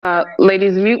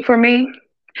Ladies, mute for me.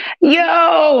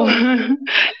 Yo,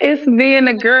 it's me and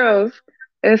the girls.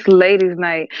 It's ladies'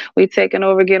 night. We taking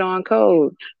over. Get on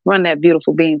code. Run that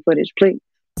beautiful bean footage, please.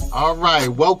 All right,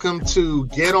 welcome to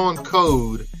Get On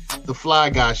Code, the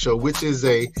Fly Guy Show, which is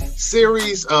a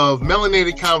series of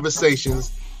melanated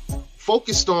conversations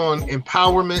focused on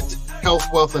empowerment, health,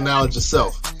 wealth, and knowledge of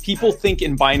self. People think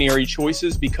in binary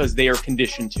choices because they are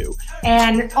conditioned to.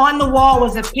 And on the wall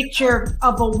was a picture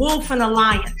of a wolf and a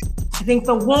lion. I think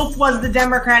the wolf was the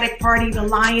Democratic Party, the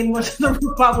lion was the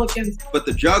Republicans. But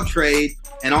the drug trade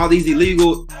and all these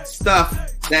illegal stuff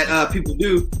that people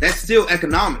do, that's still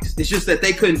economics. It's just that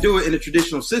they couldn't do it in a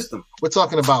traditional system. We're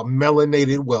talking about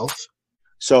melanated wealth.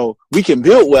 So we can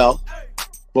build wealth,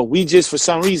 but we just, for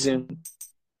some reason,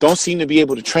 don't seem to be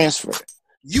able to transfer it.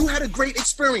 You had a great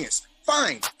experience.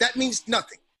 Fine. That means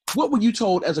nothing. What were you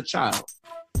told as a child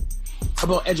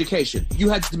about education? You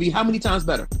had to be how many times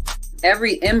better?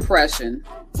 Every impression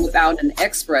without an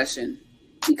expression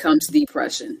becomes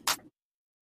depression.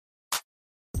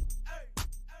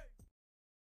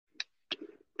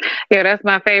 Yeah, that's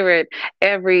my favorite.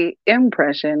 Every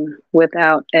impression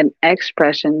without an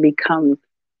expression becomes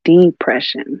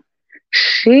depression.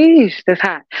 Sheesh, that's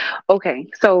hot. Okay,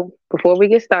 so before we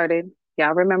get started,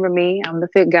 y'all remember me. I'm the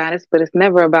fit goddess, but it's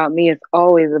never about me. It's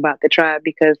always about the tribe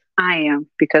because I am,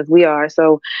 because we are.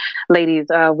 So, ladies,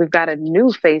 we've got a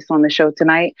new face on the show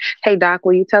tonight. Hey, Doc,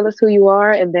 will you tell us who you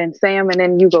are? And then Sam, and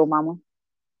then you go, Mama.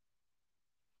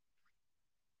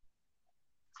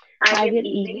 Hi, good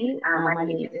evening. My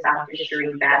name is Dr.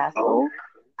 Sheree Bassel.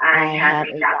 I have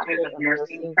a doctorate of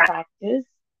nursing practice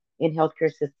in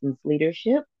healthcare systems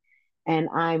leadership, and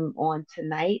I'm on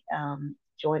tonight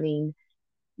joining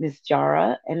Miss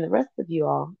Jara and the rest of you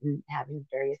all in having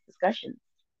various discussions.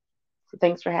 So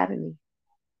thanks for having me.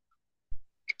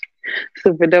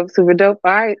 Super dope, super dope.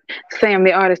 All right, Sam,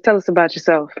 the artist, tell us about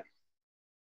yourself.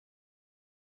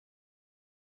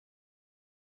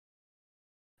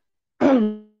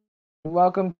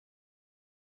 Welcome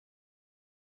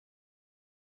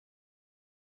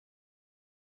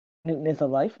Newness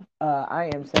of Life. I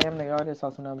am Sam, the artist,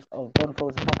 also known as Golden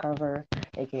Pose and Cover,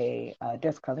 aka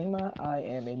Jessica Lima. I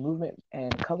am a movement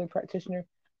and color practitioner.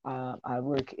 I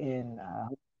work in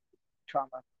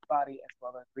trauma body as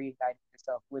well as reigniting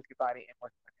yourself with your body and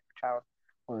working with your child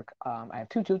work. I have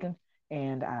two children,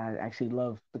 and I actually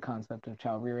love the concept of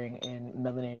child rearing in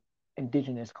melanated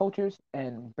indigenous cultures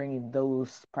and bringing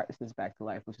those practices back to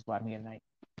life, which is why I'm here tonight.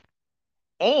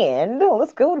 And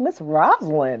let's go to Miss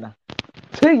Rosalind.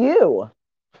 To you.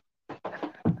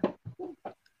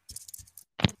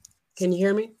 Can you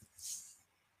hear me?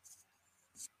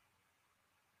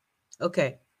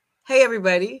 Okay. Hey,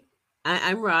 everybody.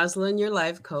 I'm Rosalind, your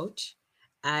life coach.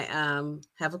 I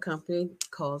have a company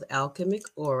called Alchemic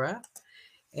Aura,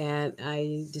 and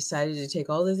I decided to take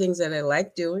all the things that I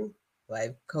like doing.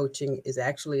 Life coaching is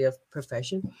actually a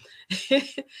profession,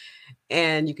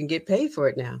 and you can get paid for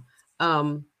it now.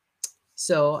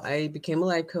 So I became a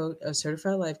life coach, a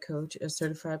certified life coach, a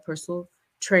certified personal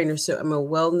trainer. So I'm a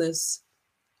wellness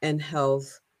and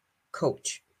health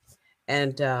coach.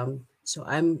 And so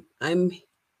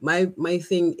my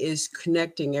thing is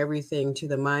connecting everything to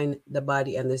the mind, the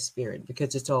body, and the spirit,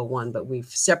 because it's all one, but we've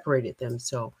separated them.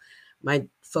 So my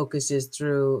focus is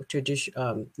through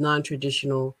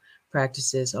non-traditional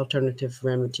practices, alternative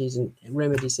remedies and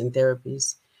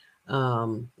therapies.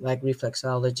 Like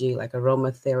reflexology, like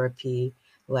aromatherapy,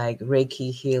 like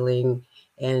Reiki healing,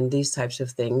 and these types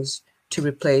of things to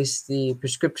replace the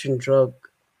prescription drug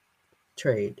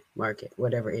trade market,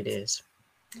 whatever it is.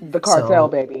 The cartel,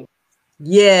 baby.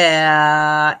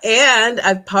 Yeah. And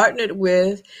I've partnered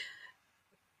with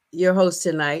your host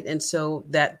tonight. And so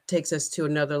that takes us to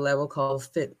another level called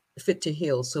Fit to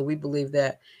Heal. So we believe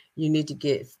that you need to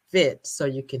get fit so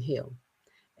you can heal.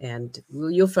 And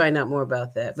you'll find out more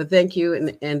about that. But thank you.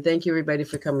 And thank you, everybody,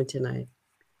 for coming tonight.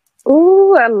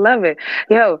 Ooh, I love it.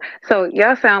 Yo, so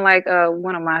y'all sound like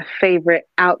one of my favorite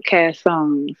Outkast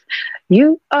songs.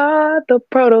 You are the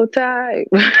prototype.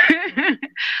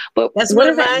 But that's what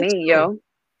does that mean, yo?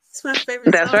 It's my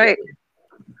favorite That's song. right.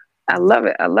 I love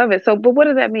it. I love it. So, but what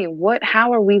does that mean?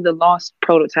 How are we the lost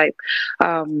prototype?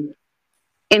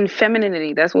 In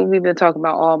femininity, that's what we've been talking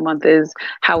about all month, is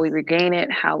how we regain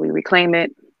it, how we reclaim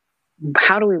it.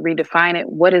 How do we redefine it?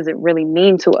 What does it really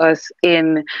mean to us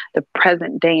in the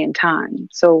present day and time?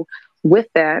 So with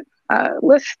that,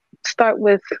 let's start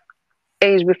with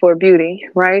age before beauty,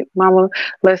 right? Mama,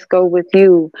 let's go with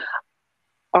you.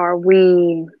 Are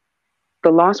we the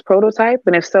lost prototype?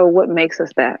 And if so, what makes us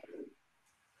that?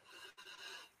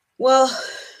 Well,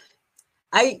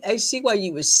 I see why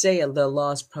you would say the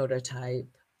lost prototype.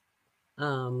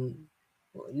 Um,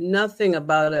 Nothing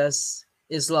about us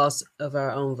is lost of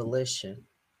our own volition.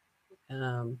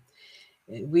 Um,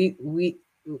 we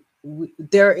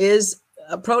there is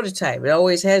a prototype. It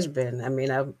always has been. I mean,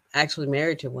 I'm actually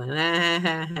married to one,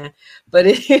 but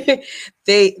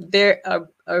there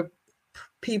are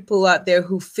people out there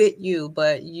who fit you,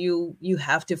 but you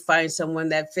have to find someone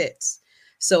that fits.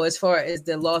 So as far as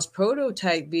the lost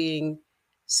prototype being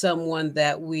someone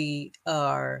that we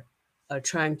are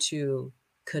trying to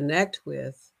connect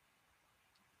with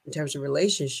in terms of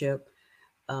relationship,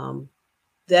 um,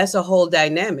 that's a whole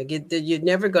dynamic. You're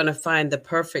never going to find the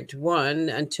perfect one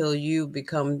until you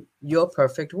become your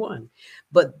perfect one.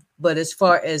 But as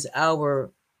far as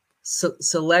our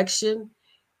selection,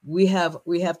 we have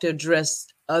to address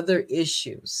other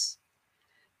issues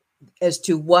as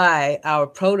to why our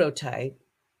prototype,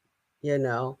 you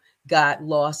know, got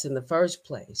lost in the first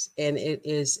place, and it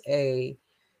is a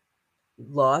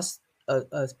lost a,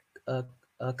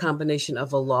 a combination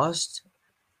of a lost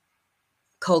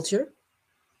culture,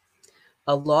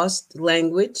 a lost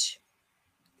language,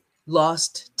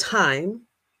 lost time,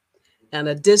 and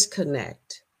a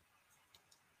disconnect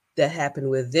that happened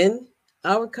within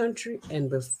our country and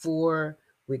before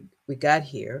we got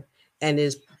here, and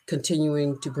is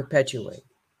continuing to perpetuate.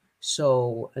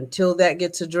 So until that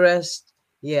gets addressed,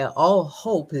 yeah, all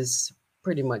hope is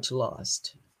pretty much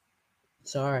lost.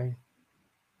 Sorry.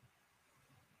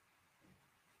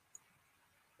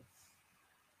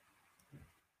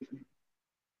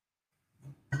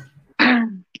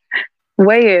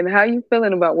 Weigh in. How you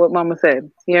feeling about what Mama said?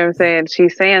 You know what I'm saying?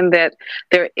 She's saying that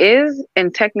there is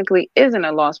and technically isn't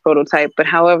a lost prototype, but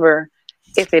however,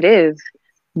 if it is,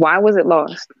 why was it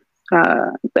lost?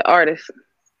 The artist,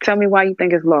 tell me why you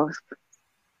think it's lost.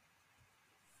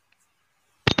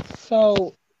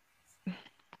 So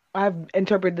I've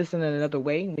interpreted this in another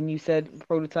way. When you said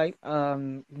prototype,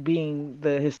 being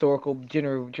the historical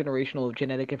generational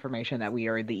genetic information that we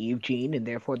are the Eve gene, and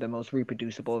therefore the most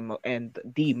reproducible and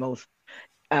the most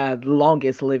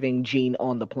longest living gene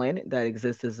on the planet that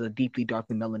exists as a deeply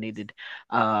darkly melanated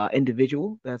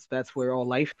individual. That's where all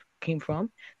life came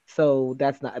from. So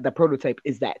that's not the prototype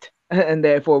is that, and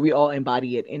therefore we all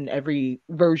embody it in every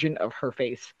version of her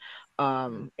face.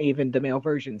 Even the male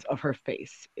versions of her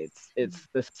face. It's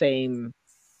the same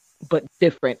but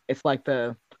different. It's like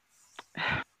the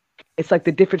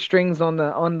different strings on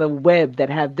the web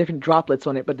that have different droplets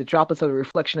on it, but the droplets are a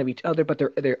reflection of each other, but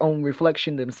they're their own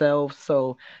reflection themselves.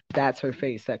 So that's her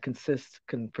face that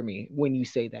for me when you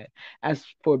say that. As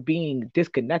for being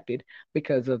disconnected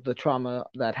because of the trauma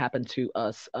that happened to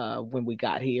us when we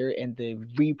got here, and the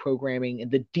reprogramming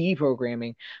and the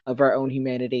deprogramming of our own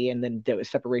humanity, and then the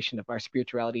separation of our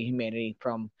spirituality, humanity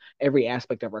from every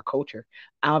aspect of our culture.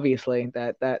 Obviously,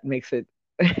 that makes it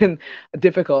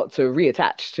difficult to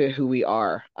reattach to who we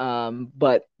are.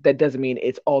 But that doesn't mean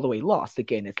it's all the way lost.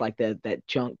 Again, it's like that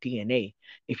junk DNA.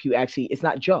 If you actually, it's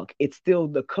not junk. It's still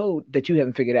the code that you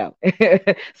haven't figured out.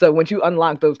 So once you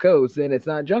unlock those codes, then it's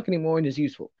not junk anymore and it's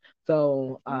useful.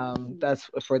 So that's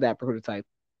for that prototype.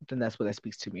 Then that's what that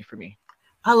speaks to me for me.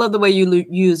 I love the way you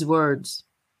use words.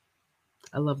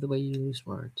 I love the way you use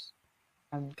words.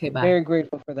 I'm Okay, bye. very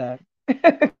grateful for that.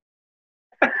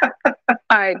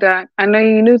 All right, Doc. I know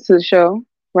you're new to the show,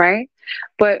 right?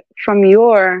 But from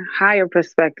your higher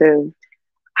perspective,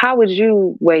 how would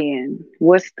you weigh in?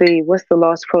 What's the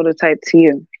lost prototype to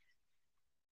you?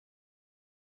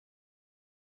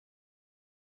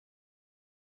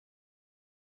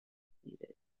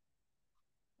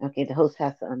 Okay, the host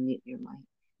has to unmute your mic.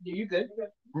 You good?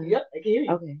 Yep, I can hear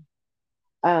you. Okay.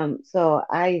 So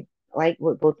I like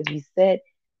what both of you said,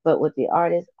 but with the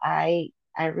artist, I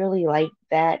really like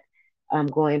that.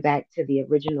 Going back to the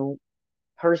original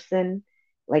person,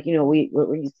 like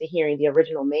we're used to hearing the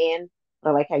original man,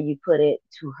 but I like how you put it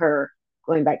to her,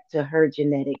 going back to her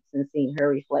genetics and seeing her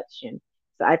reflection.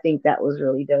 So I think that was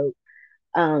really dope.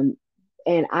 Um,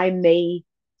 and I may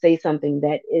say something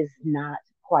that is not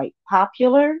quite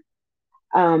popular,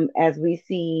 as we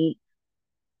see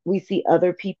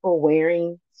other people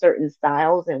wearing certain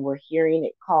styles, and we're hearing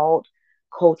it called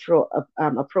cultural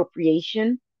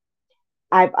appropriation.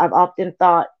 I've often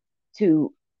thought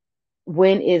to,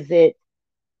 when is it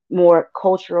more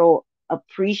cultural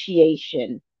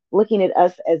appreciation, looking at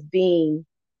us as being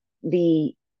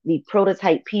the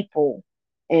prototype people,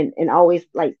 and always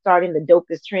like starting the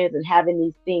dopest trends and having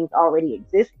these things already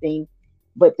existing,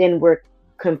 but then we're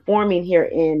conforming here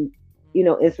in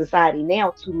society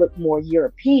now to look more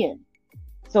European.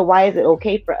 So why is it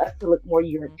okay for us to look more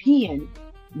European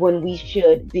when we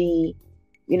should be,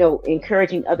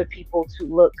 encouraging other people to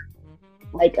look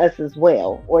like us as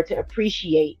well, or to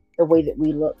appreciate the way that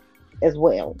we look as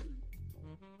well.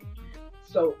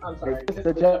 So I'm sorry, just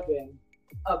to jump in.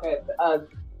 Okay,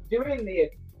 during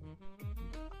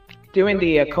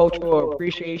the cultural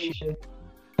appreciation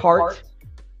part,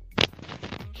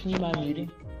 can you mind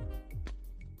muting?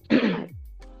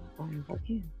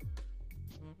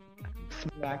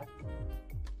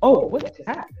 Oh, what's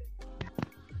that?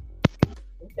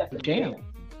 That's a jam.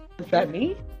 Is that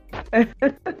me?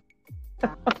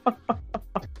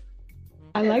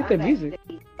 I like the music.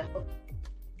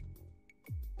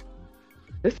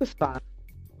 This is fun.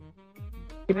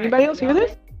 Can anybody else hear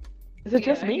this? Is it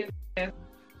just me?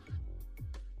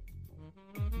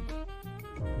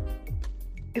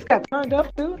 It's got turned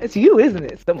up too? It's you, isn't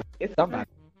it? It's somebody.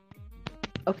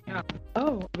 Okay.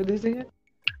 Oh, we're losing it?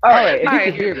 All right, if you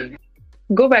can hear me.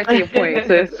 Go back to your point,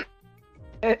 sis.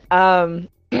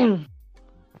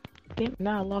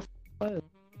 Now I lost the.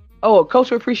 Oh,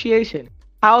 cultural appreciation.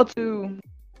 How to.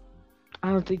 I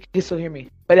don't think you can still hear me.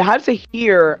 But how to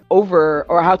hear over,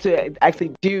 or how to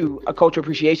actually do a cultural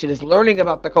appreciation is learning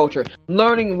about the culture,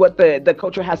 learning what the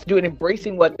culture has to do, and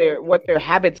embracing what their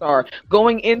habits are,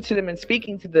 going into them and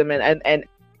speaking to them, and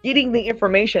getting the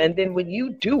information. And then when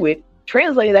you do it,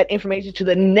 translating that information to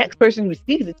the next person who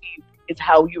sees it to you is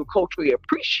how you culturally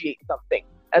appreciate something.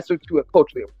 That's what you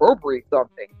culturally appropriate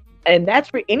something. And that's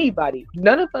for anybody.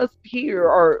 None of us here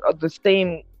are the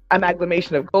same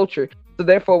amalgamation of culture. So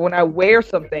therefore, when I wear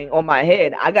something on my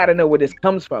head, I got to know where this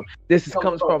comes from.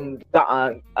 Comes from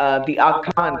the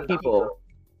Akan people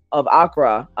of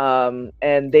Accra,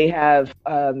 and they have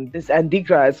this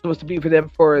andikra is supposed to be for them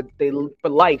for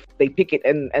life. They pick it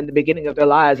in the beginning of their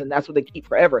lives, and that's what they keep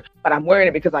forever. But I'm wearing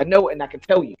it because I know it and I can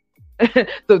tell you.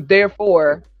 So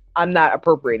therefore, I'm not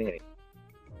appropriating it.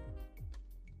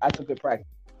 That's a good practice.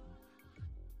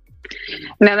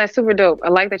 Now that's super dope. I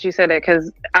like that you said that,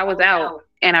 because I was out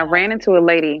and I ran into a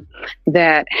lady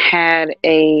that had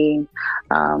a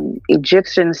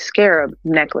Egyptian scarab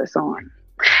necklace on.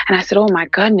 And I said, "Oh my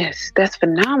goodness, that's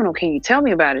phenomenal. Can you tell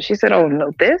me about it?" She said, "Oh,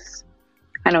 no, this?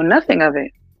 I know nothing of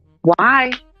it."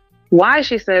 Why? Why,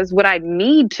 she says, would I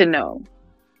need to know?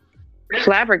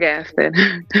 Flabbergasted.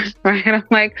 Right? And I'm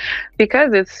like,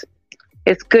 because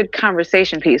it's good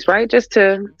conversation piece, right? Just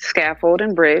to scaffold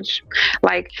and bridge.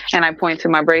 Like, and I point to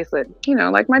my bracelet,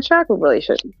 like my chakra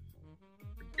relation.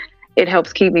 It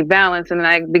helps keep me balanced, and then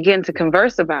I begin to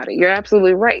converse about it. You're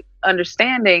absolutely right.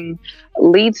 Understanding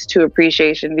leads to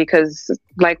appreciation, because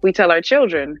like we tell our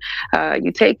children,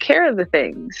 you take care of the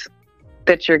things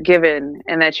that you're given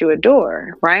and that you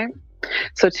adore, right?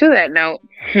 So to that note,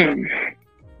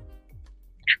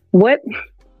 what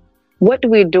do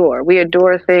we adore? We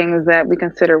adore things that we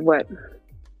consider what?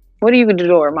 What do you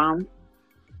adore, Mom?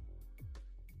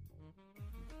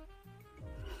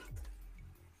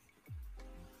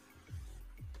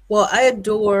 Well, I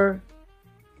adore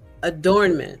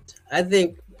adornment. I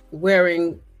think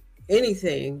wearing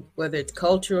anything, whether it's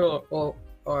cultural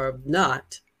or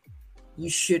not, you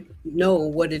should know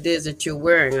what it is that you're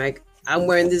wearing. Like, I'm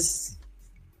wearing this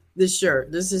shirt.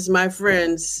 This is my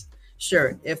friend's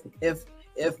shirt. If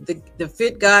the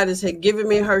fit goddess had given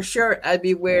me her shirt, I'd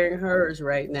be wearing hers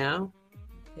right now.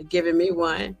 Had given me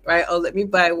one, right? Oh, let me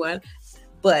buy one.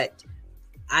 But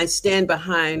I stand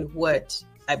behind what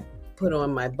I put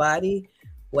on my body,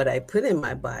 what I put in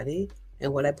my body,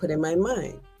 and what I put in my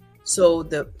mind. So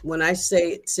when I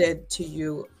said to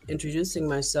you, introducing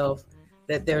myself,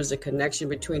 that there's a connection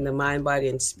between the mind, body,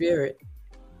 and spirit,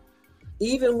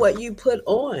 even what you put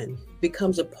on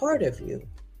becomes a part of you.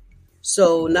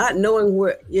 So not knowing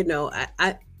where,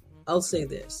 I'll say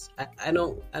this. I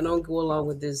don't go along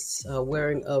with this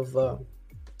wearing of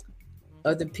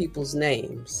other people's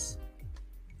names.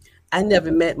 I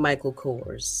never met Michael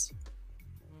Kors.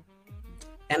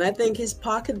 And I think his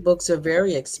pocketbooks are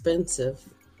very expensive.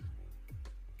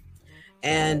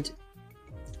 And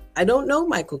I don't know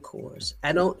Michael Kors.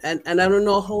 I don't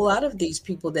know a whole lot of these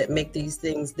people that make these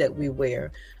things that we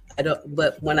wear.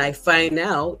 But when I find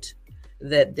out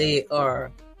that they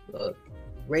are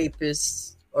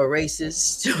rapists or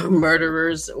racists or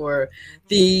murderers or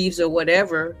thieves or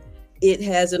whatever, it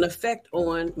has an effect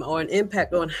on, or an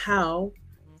impact on, how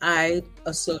I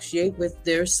associate with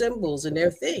their symbols and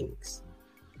their things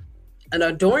and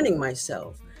adorning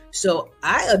myself. So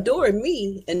I adore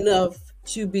me enough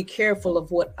to be careful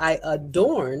of what I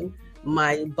adorn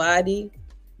my body,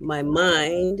 my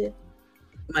mind,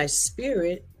 my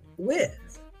spirit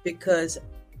with, because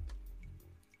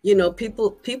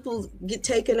people get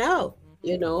taken out,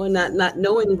 and not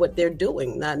knowing what they're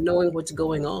doing, not knowing what's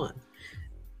going on.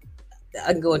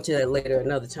 I can go into that later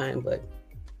another time, but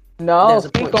no,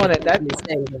 speak on it.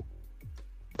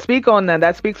 Speak on that.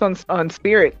 That speaks on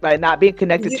spirit, like not being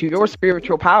connected You, to your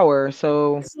spiritual power.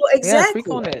 So so yeah, speak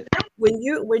exactly on it. when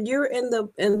you're in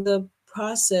the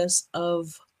process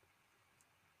of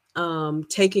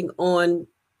taking on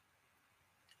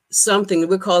something,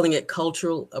 we're calling it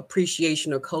cultural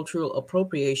appreciation or cultural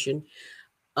appropriation,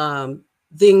 um,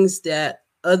 things that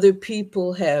other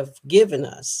people have given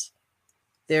us.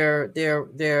 They're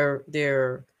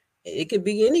it could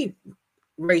be any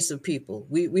race of people.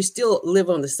 We still live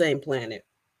on the same planet.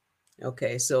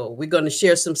 Okay, so we're going to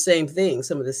share some same things,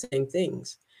 some of the same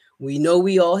things. We know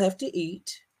we all have to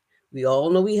eat. We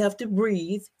all know we have to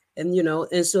breathe, and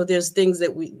and so there's things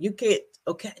that we you can't.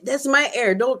 Okay, that's my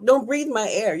air. Don't breathe my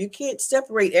air. You can't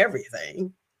separate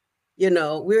everything.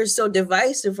 We're so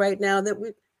divisive right now that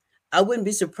we. I wouldn't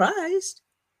be surprised,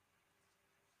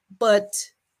 but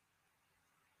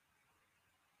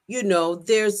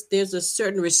there's a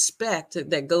certain respect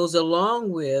that goes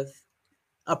along with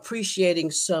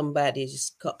appreciating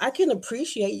somebody's. I can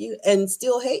appreciate you and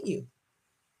still hate you.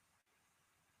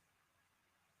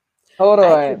 Hold I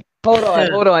on. can. Hold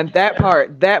on, hold on. That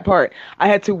part. I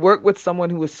had to work with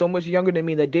someone who was so much younger than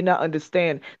me that did not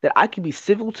understand that I can be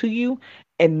civil to you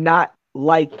and not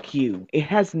like you. It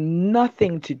has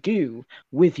nothing to do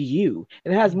with you.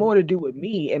 It has more to do with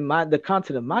me and the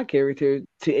content of my character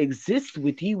to exist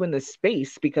with you in the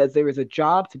space because there is a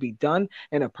job to be done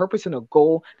and a purpose and a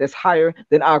goal that's higher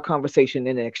than our conversation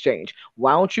in an exchange.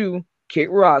 Why don't you kick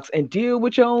rocks and deal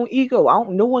with your own ego? I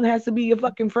don't. No one has to be your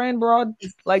fucking friend, bro.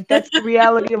 Like that's the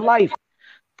reality of life.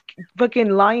 Fucking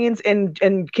lions and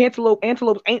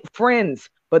antelopes ain't friends,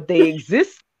 but they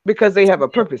exist because they have a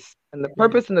purpose, and the Yeah.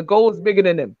 purpose and the goal is bigger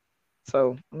than them.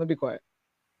 So I'm gonna be quiet.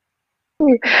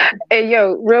 Hey,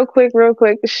 yo, real quick,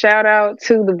 shout out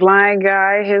to the blind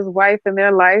guy, his wife and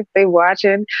their life. They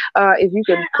watching. If you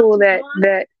can pull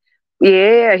that,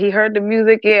 yeah, he heard the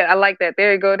music. Yeah, I like that.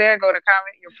 There you go. There you go. The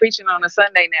comment. You're preaching on a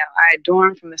Sunday now. I adore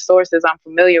him from the sources I'm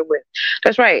familiar with.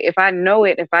 That's right. If I know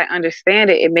it, if I understand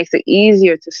it, it makes it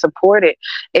easier to support it.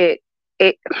 It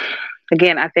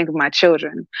again, I think of my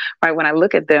children, right? When I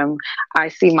look at them, I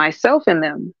see myself in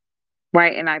them,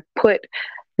 right? And I put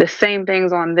the same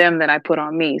things on them that I put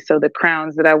on me. So the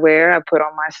crowns that I wear, I put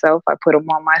on myself, I put them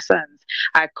on my sons.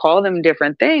 I call them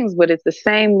different things, but it's the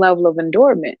same level of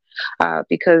endowment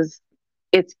because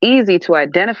it's easy to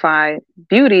identify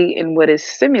beauty in what is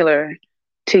similar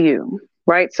to you,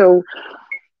 right? So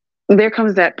there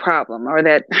comes that problem or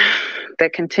that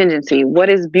contingency. What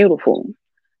is beautiful?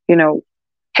 You know,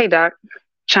 hey doc,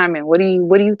 chime in. What do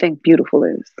you think beautiful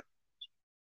is?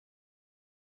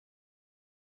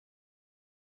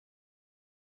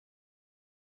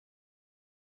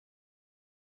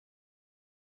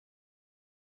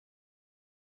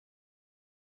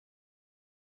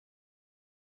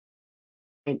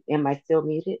 Am I still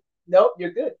muted? Nope,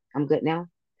 you're good. I'm good now.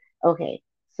 Okay.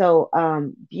 So,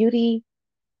 beauty,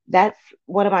 that's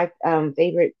one of my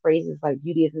favorite phrases, like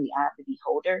beauty is in the eye of the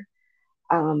beholder.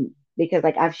 Because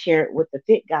like I've shared with the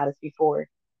fit goddess before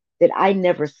that I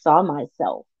never saw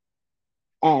myself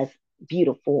as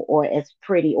beautiful or as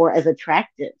pretty or as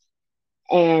attractive.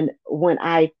 And when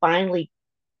I finally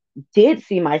did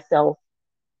see myself,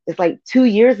 it's like 2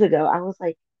 years ago, I was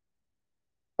like,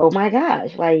 oh my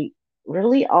gosh, like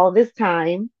really all this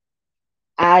time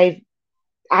I've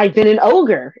I've been an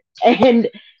ogre and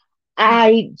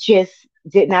I just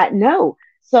did not know.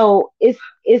 So it's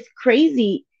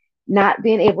crazy not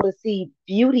being able to see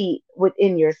beauty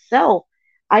within yourself.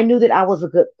 I knew that I was a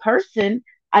good person.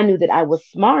 I knew that I was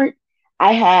smart.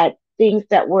 I had things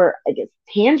that were, I guess,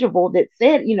 tangible that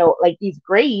said, like these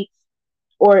grades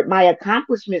or my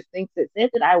accomplishments, things that said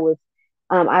that I was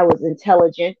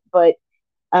intelligent, but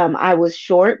I was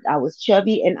short, I was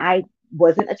chubby, and I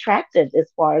wasn't attractive as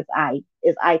far as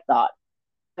I thought.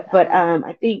 But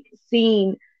I think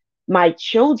seeing my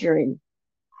children,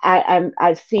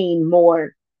 I've seen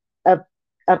more of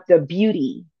the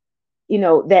beauty.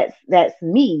 That's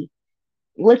me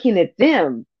looking at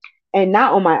them, and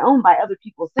not on my own by other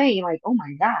people saying like, "Oh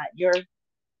my God, your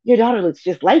daughter looks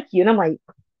just like you," and I'm like,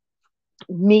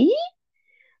 "Me?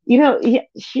 Yeah,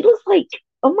 she looks like,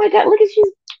 oh my God, look at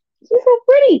she's so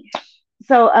pretty."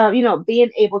 So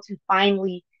being able to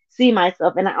finally see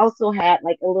myself, and I also had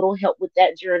like a little help with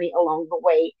that journey along the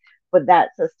way, but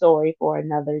that's a story for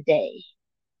another day.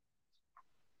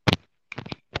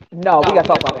 No, we gotta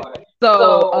talk about it.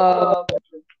 So,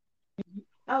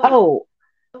 Oh,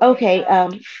 okay.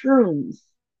 Shrooms.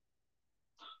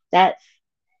 That's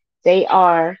they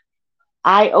are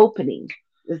eye opening.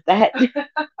 Is that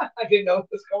I didn't know it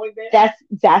was going there.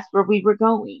 that's where we were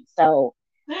going. So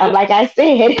Like I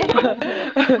said,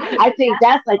 I think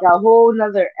that's like a whole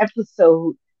nother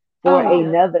episode for Oh,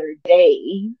 another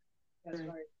day.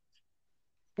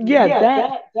 yeah,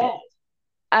 that.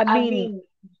 I mean,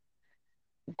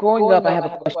 growing up, I have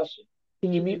a question.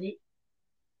 Can you mute?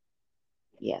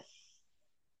 Yes.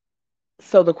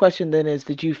 So the question then is,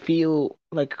 did you feel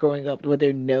like growing up, were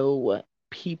there no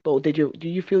people? Do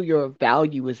you feel your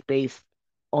value was based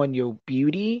on your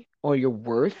beauty or your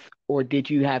worth, or did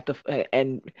you have to?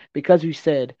 And because you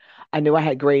said, I know I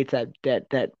had grades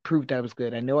that proved I was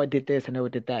good. I know I did this. I know I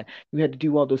did that. You had to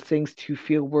do all those things to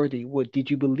feel worthy. What did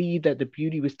you believe that the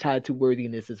beauty was tied to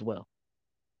worthiness as well?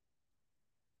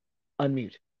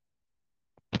 Unmute.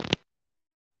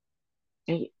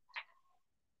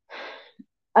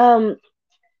 Um,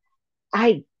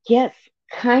 I guess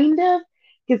kind of,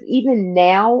 because even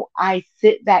now I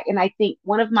sit back and I think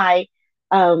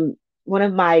um one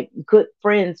of my good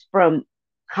friends from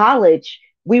college,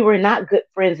 we were not good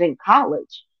friends in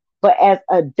college, but as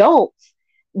adults,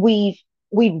 we've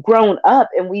we've grown up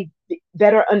and we've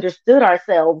better understood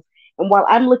ourselves. And while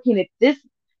I'm looking at this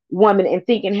woman and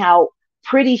thinking how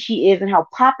pretty she is and how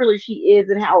popular she is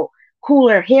and how cool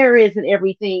her hair is and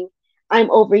everything,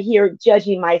 I'm over here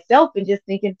judging myself and just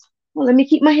thinking, well, let me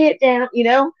keep my head down,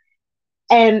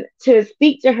 and to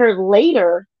speak to her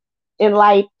later in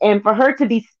life and for her to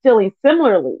be feeling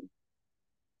similarly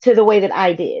to the way that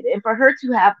I did, and for her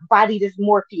to have body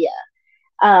dysmorphia,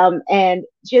 and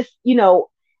just,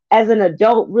 as an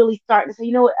adult, really starting to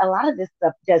say, a lot of this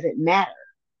stuff doesn't matter.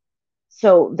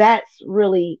 So that's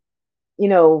really, you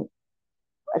know,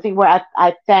 I think where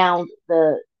I found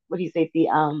what do you say,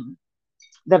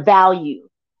 the value,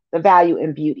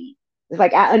 in beauty. It's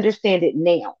like I understand it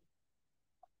now.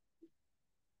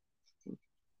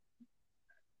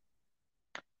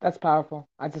 That's powerful.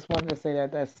 I just wanted to say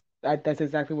that that's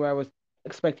exactly where I was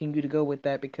expecting you to go with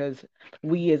that, because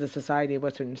we as a society of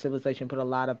Western civilization put a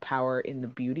lot of power in the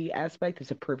beauty aspect. It's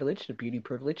a privilege, the beauty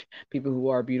privilege. People who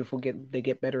are beautiful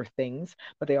get better things,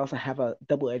 but they also have a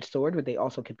double-edged sword where they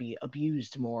also could be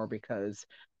abused more because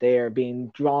they're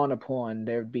being drawn upon,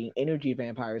 they're being energy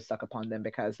vampires stuck upon them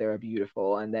because they're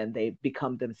beautiful, and then they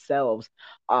become themselves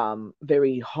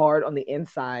very hard on the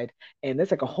inside. And there's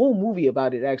like a whole movie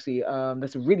about it actually.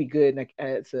 That's really good. Like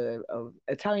it's a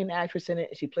Italian actress in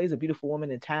it. She plays a beautiful woman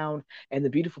in town, and the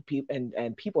beautiful people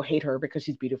and people hate her because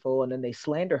she's beautiful, and then they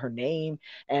slander her name,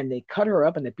 and they cut her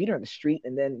up and they beat her in the street,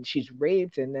 and then she's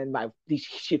raped, and then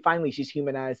she's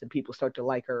humanized, and people start to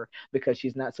like her because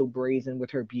she's not so brazen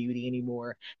with her beauty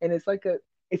anymore. And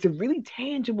it's a really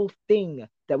tangible thing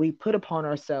that we put upon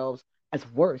ourselves as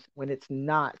worth when it's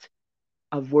not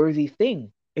a worthy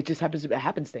thing. It just happens to be a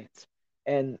happenstance.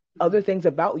 And other things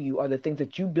about you are the things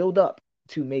that you build up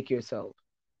to make yourself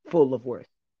full of worth.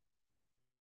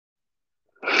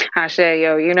 I share,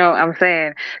 yo, I'm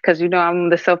saying, because, I'm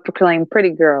the self proclaimed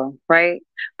pretty girl, right?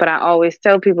 But I always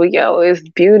tell people, yo,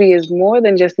 beauty is more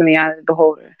than just in the eye of the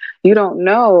beholder. You don't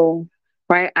know,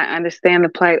 right? I understand the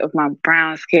plight of my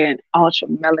brown skin, ultra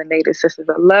melanated sisters.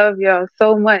 I love y'all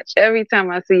so much. Every time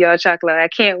I see y'all chocolate, I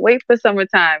can't wait for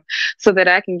summertime so that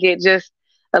I can get just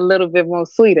a little bit more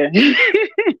sweeter.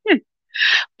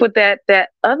 But that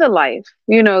other life,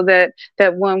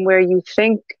 that one where you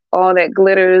think all that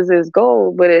glitters is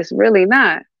gold, but it's really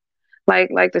not.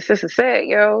 Like the sister said,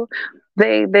 yo,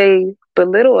 they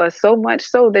belittle us so much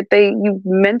so that you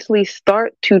mentally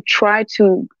start to try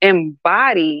to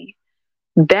embody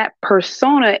that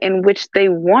persona in which they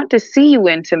want to see you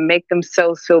in to make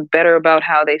themselves feel better about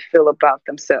how they feel about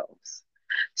themselves.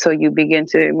 So you begin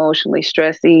to emotionally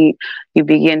stress eat, you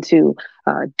begin to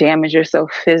damage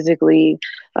yourself physically,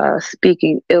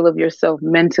 speaking ill of yourself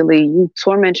mentally, you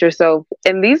torment yourself.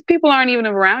 And these people aren't even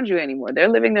around you anymore. They're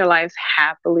living their lives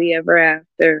happily ever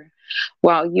after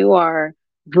while you are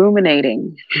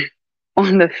ruminating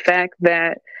on the fact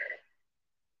that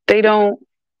they don't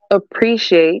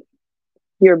appreciate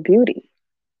your beauty.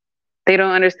 They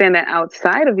don't understand that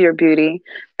outside of your beauty,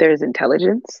 there's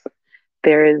intelligence,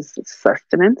 there is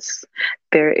sustenance,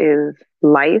 there is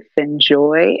life and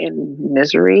joy and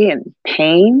misery and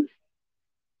pain.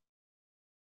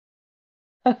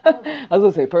 I was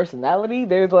gonna say personality.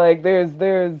 There's like there's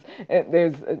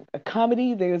a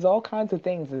comedy. There's all kinds of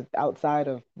things outside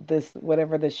of this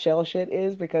whatever this shell shit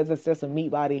is, because it's just a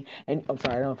meat body. And I'm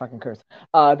sorry, I don't know if I can curse.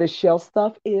 This shell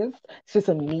stuff is it's just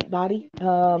a meat body.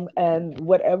 And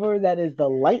whatever that is, the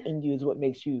light in you is what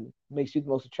makes you the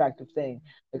most attractive thing.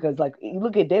 Because like you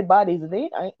look at dead bodies and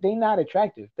they not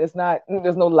attractive. There's no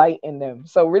light in them.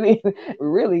 So really,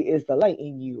 really is the light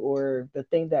in you or the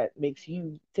thing that makes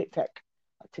you tick tack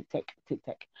tick tack tick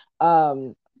tack.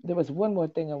 there was one more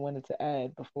thing I wanted to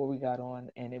add before we got on,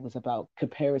 and it was about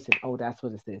comparison. Oh, that's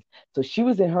what it is. So she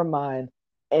was in her mind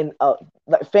and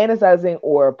like fantasizing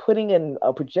or putting in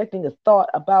projecting a thought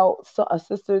about a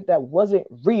sister that wasn't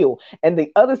real, and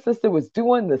the other sister was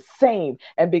doing the same.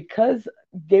 And because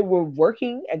they were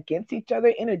working against each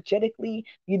other energetically,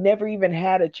 you never even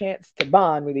had a chance to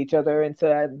bond with each other and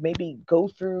to maybe go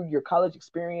through your college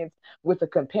experience with a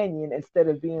companion instead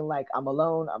of being like, I'm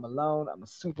alone, I'm alone, I'm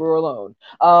super alone.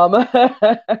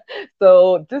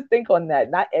 So just think on that.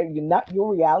 Not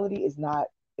your reality is not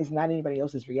anybody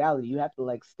else's reality. You have to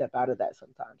like step out of that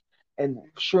sometimes. And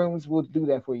shrooms will do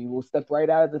that for you. We'll step right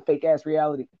out of the fake ass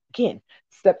reality. Again,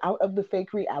 step out of the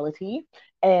fake reality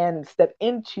and step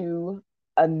into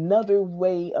another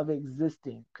way of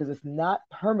existing, because it's not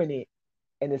permanent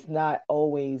and it's not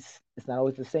always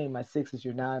the same. My six is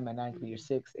your nine, my nine could be your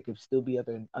six. It could still be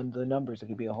other numbers. It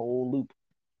could be a whole loop.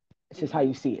 It's just how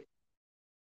you see it.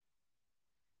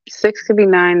 Six could be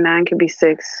nine, nine could be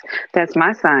six. That's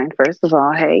my sign, first of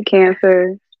all. Hey,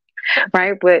 Cancer,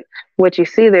 right? But what you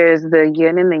see there is the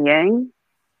yin and the yang,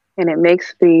 and it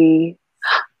makes the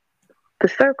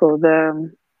circle,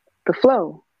 the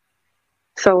flow.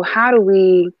 So how do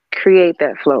we create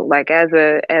that flow? Like as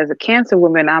a Cancer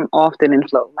woman, I'm often in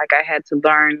flow. Like I had to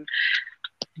learn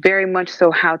very much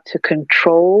so how to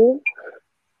control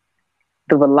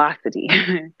the velocity,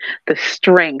 the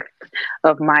strength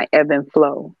of my ebb and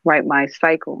flow, right? My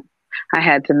cycle. I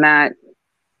had to not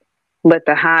let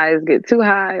the highs get too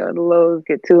high or the lows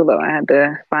get too low. I had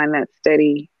to find that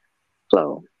steady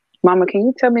flow. Mama, can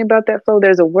you tell me about that flow?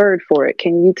 There's a word for it.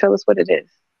 Can you tell us what it is?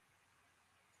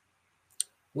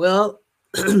 Well,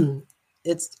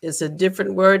 it's a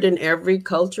different word in every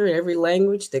culture, every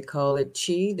language. They call it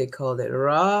chi, they call it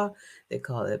ra, they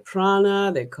call it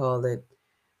prana, they call it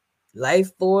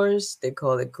life force, they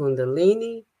call it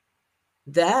kundalini.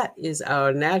 That is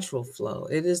our natural flow.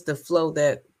 It is the flow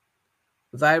that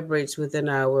vibrates within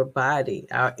our body,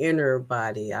 our inner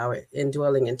body, our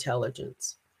indwelling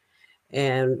intelligence.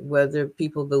 And whether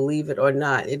people believe it or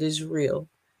not, it is real.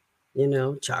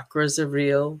 Chakras are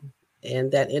real,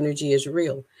 and that energy is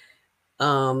real.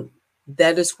 um,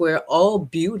 that is where all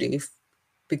beauty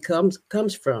becomes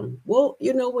comes from. Well,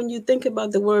 when you think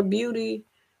about the word beauty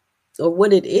or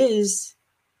what it is,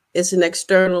 it's an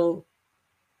external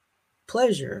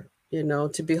pleasure,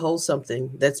 to behold something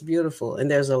that's beautiful.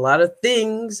 And there's a lot of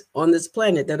things on this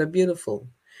planet that are beautiful.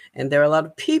 And there are a lot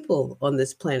of people on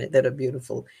this planet that are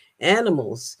beautiful.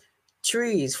 Animals,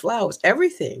 trees, flowers,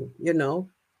 everything.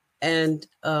 And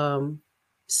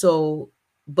so,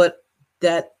 but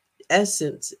that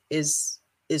essence is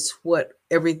what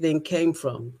everything came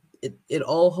from. It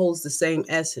all holds the same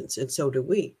essence, and so do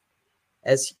we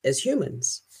as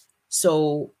humans.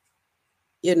 So,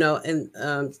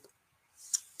 and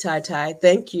Tai,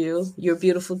 thank you. You're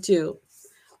beautiful too.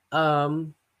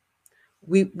 Um,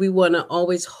 we want to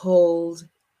always hold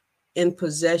in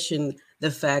possession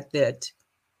the fact that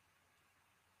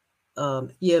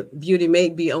yeah, beauty may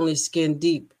be only skin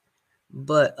deep,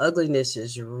 but ugliness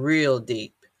is real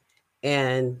deep.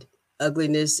 And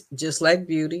ugliness, just like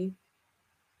beauty,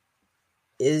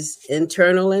 is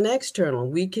internal and external.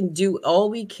 We can do all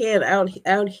we can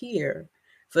out here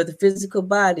for the physical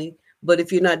body, but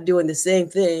if you're not doing the same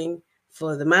thing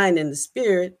for the mind and the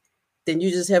spirit, then you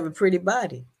just have a pretty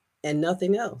body and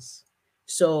nothing else.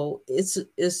 So it's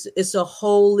a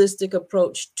holistic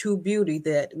approach to beauty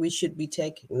that we should be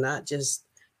taking, not just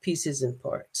pieces and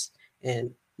parts.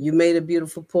 And you made a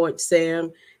beautiful point,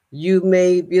 Sam. You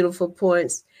made beautiful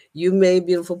points. You made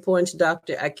beautiful points,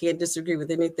 Doctor. I can't disagree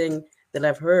with anything that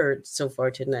I've heard so far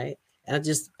tonight. I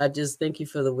just thank you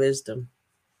for the wisdom.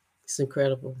 It's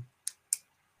incredible.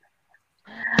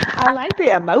 I like the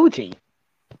emoji.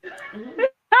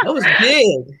 That was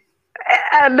big.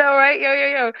 I know, right?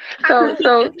 Yo.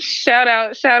 So shout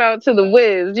out to the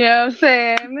whiz. You know what I'm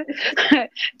saying?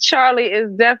 Charlie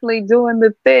is definitely doing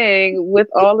the thing with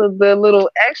all of the little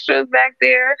extras back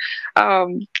there.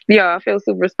 Yeah, I feel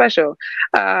super special.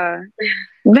 Uh,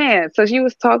 Man, so she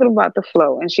was talking about the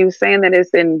flow, and she was saying that it's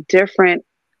in different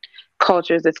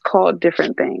cultures, it's called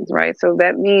different things, right? So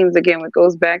that means, again, it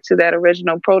goes back to that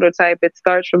original prototype. It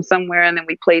starts from somewhere, and then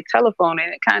we play telephone,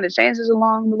 and it kind of changes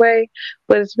along the way,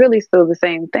 but it's really still the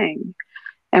same thing.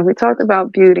 And we talked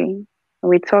about beauty, and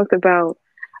we talked about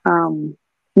um,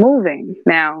 moving.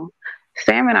 Now,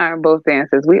 Sam and I are both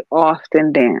dancers. We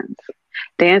often dance.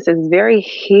 Dance is very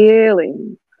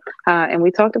healing. And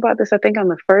we talked about this, I think, on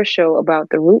the first show about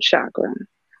the root chakra.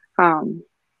 Um,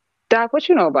 Doc, what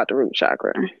you know about the root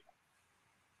chakra?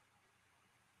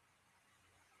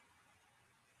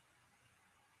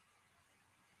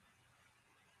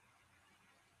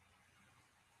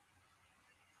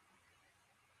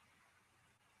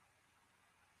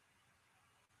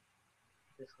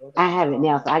 I have it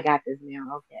now, so I got this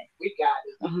now. Okay. We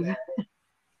got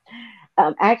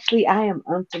it. Actually, I am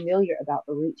unfamiliar about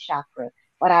the root chakra,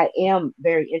 but I am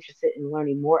very interested in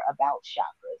learning more about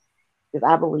chakras because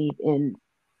I believe in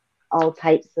all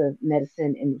types of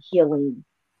medicine and healing.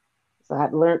 So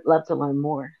love to learn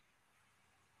more.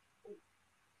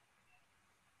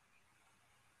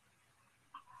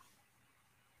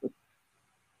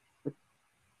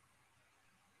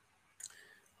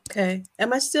 Okay.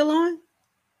 Am I still on?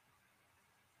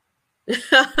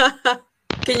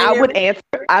 Can you I hear would me? answer.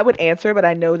 I would answer, but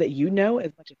I know that you know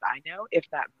as much as I know, if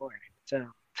not more. So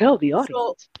tell the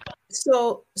So,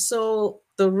 audience. so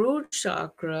the root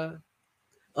chakra,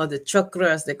 or the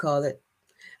chakra as they call it.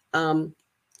 Um,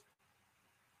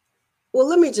 well,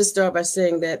 let me just start by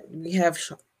saying that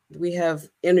we have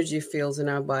energy fields in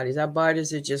our bodies. Our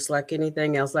bodies are just like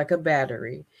anything else, like a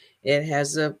battery. It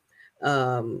has a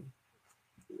um,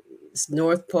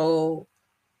 north pole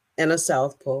and a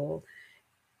south pole,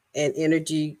 and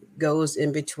energy goes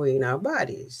in between our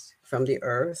bodies from the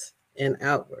earth and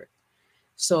outward.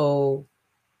 So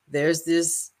there's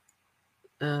this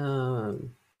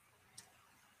um,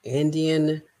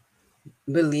 Indian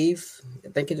belief. I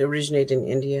think it originated in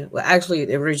India. Well, actually,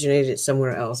 it originated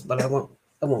somewhere else, but I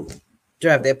won't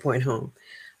drive that point home.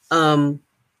 Um,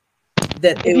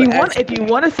 that they If were you want, actually if you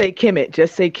want to say Kemet,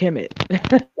 just say Kemet.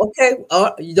 okay.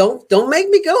 You don't make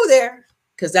me go there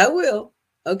because I will.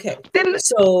 Okay,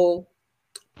 so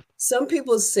some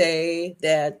people say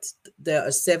that there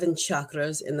are 7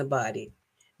 chakras in the body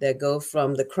that go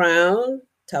from the crown,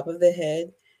 top of the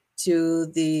head, to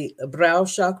the brow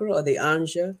chakra or the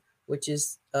anja, which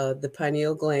is the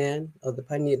pineal gland or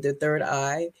the third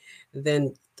eye,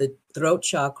 then the throat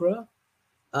chakra,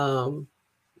 um,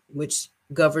 which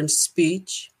governs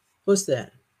speech. What's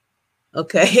that?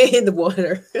 Okay, the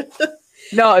water.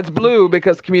 No, it's blue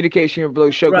because communication is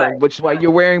blue chakra, Right. which is why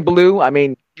you're wearing blue. I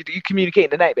mean, you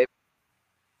communicate tonight, baby.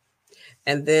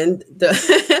 And then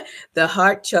the the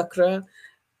heart chakra,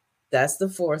 that's the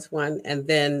fourth one. And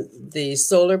then the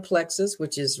solar plexus,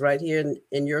 which is right here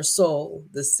in your soul,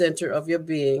 the center of your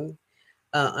being,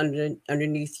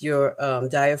 underneath your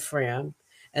diaphragm.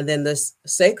 And then the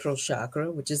sacral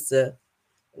chakra, which is the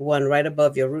one right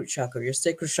above your root chakra. Your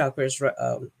sacral chakra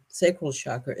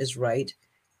is right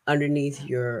underneath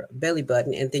your belly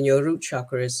button, and then your root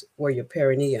chakra is where your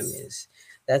perineum is.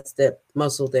 That's that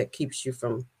muscle that keeps you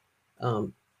from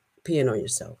um, peeing on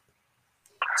yourself.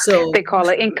 So They call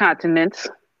it incontinence.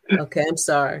 okay, I'm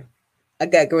sorry. I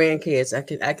got grandkids.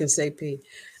 I can say pee.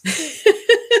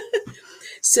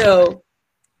 So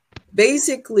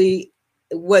basically,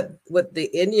 what the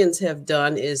Indians have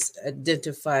done is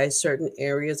identify certain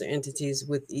areas or entities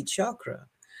with each chakra.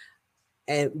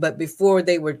 But before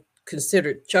they were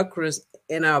considered chakras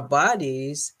in our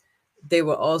bodies, they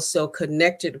were also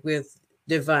connected with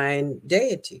divine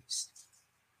deities.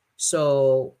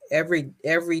 So every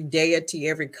deity,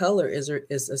 every color is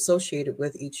associated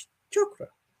with each chakra.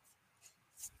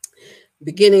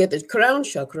 Beginning at the crown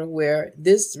chakra, where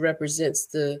this represents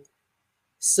the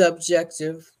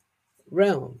subjective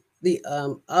realm, the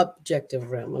objective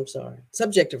realm, I'm sorry,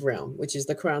 subjective realm, which is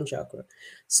the crown chakra.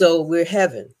 So we're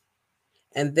heaven,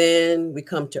 and then we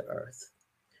come to earth.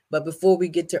 But before we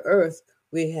get to earth,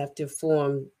 we have to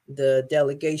form the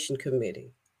delegation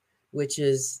committee, which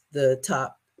is the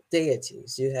top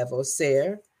deities. You have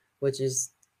Osir, which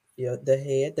is the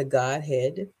head, the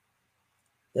godhead,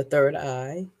 the third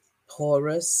eye.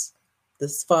 Horus,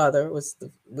 this father was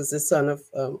the son of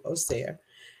Osir,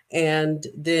 and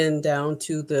then down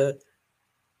to the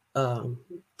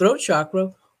throat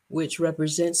chakra, which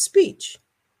represents speech,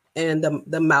 and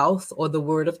the mouth or the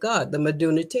word of God, the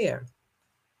Maduna.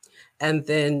 And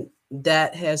then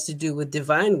that has to do with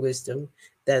divine wisdom,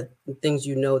 that things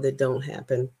that don't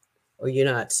happen, or you're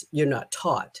not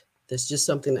taught. That's just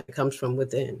something that comes from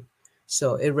within.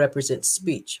 So it represents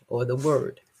speech or the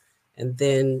word. And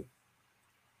then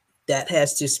that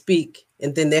has to speak.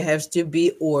 And then there has to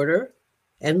be order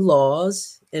and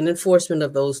laws and enforcement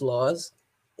of those laws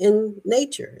in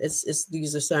nature. It's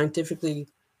these are scientifically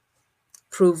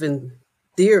proven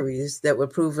theories that were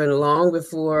proven long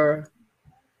before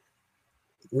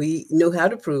we knew how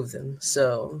to prove them.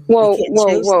 So we Whoa, can't whoa,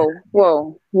 change that.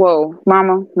 whoa, whoa,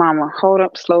 whoa. Mama, hold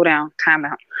up, slow down, time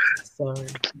out. Sorry.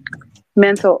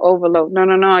 Mental overload. No,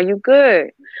 no, no, you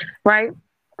good, right?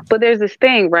 But there's this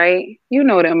thing, right? You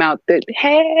know them out there.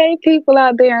 Hey, people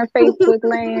out there in Facebook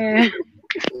land.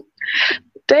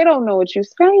 They don't know what you're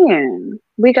saying.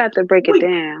 We got to break it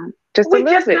down just a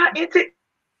little bit.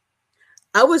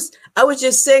 I was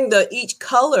just saying that each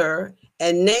color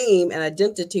and name and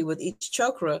identity with each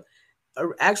chakra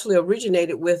actually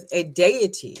originated with a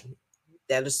deity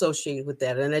that associated with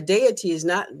that. And a deity is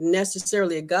not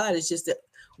necessarily a god. It's just that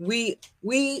we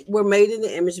were made in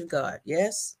the image of God.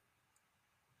 Yes.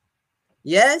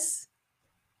 Yes.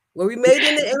 Were we made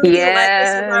in the image and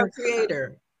likeness of our Yes.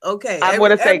 creator? Okay. I'm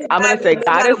gonna say Everybody, no matter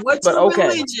goddess, what but your okay.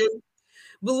 religion,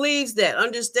 believes that,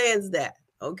 understands that.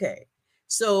 Okay.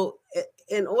 So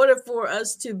in order for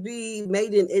us to be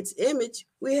made in its image,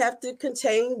 we have to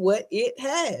contain what it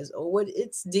has or what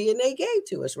its DNA gave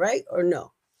to us, right? Or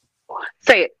no?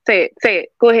 Say it. Say it. Say it.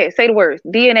 Go ahead. Say the words.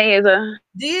 DNA is a.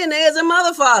 DNA is a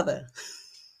mother father.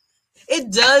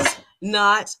 It does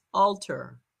not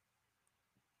alter.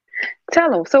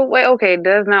 Tell them. So wait. Okay. It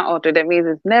does not alter. That means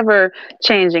it's never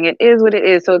changing. It is what it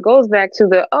is. So it goes back to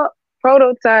the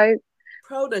prototype. And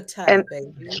Prototype,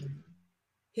 baby.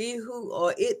 He who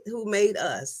or it who made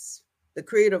us, the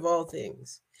creator of all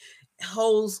things,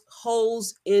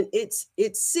 holds in its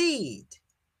seed.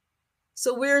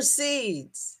 So we're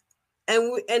seeds,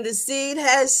 and the seed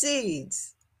has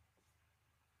seeds,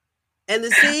 and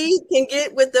the seed can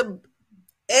get with the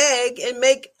egg and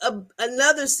make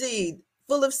another seed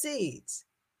full of seeds.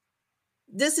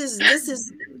 This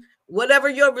is whatever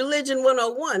your religion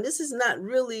 101. This is not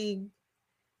really,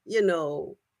 you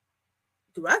know,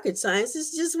 rocket science.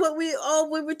 Is just what we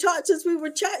were taught since we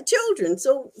were children.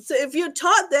 So if you're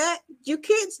taught that, you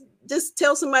can't just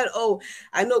tell somebody, "Oh,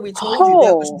 I know we told you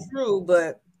that was oh, true,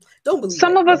 but don't believe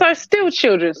some that." of us are still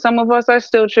children. Some of us are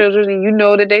still children, and you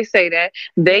know that they say that.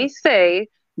 Yeah. They say,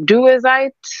 "Do as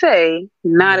I say,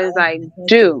 not Not as I as I do."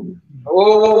 do.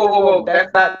 Whoa.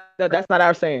 That's not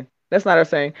our saying. That's not our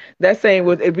saying. That saying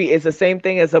would it be is the same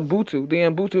thing as Ubuntu. The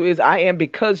Ubuntu is I am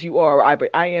because you are,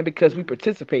 I am because we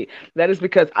participate. That is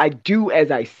because I do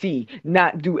as I see,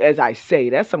 not do as I say.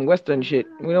 That's some Western shit.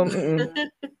 We don't.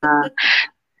 Uh,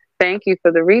 Thank you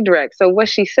for the redirect. So what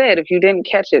she said, if you didn't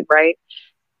catch it right,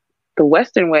 the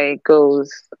Western way goes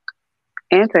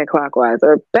anti-clockwise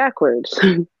or backwards,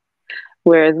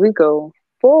 whereas we go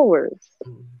forwards,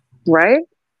 right?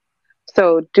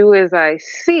 So do as I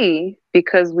see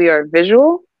because we are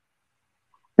visual.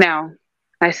 Now,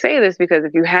 I say this because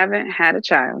if you haven't had a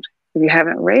child, if you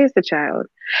haven't raised a child,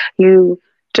 you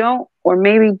don't or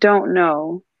maybe don't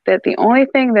know that the only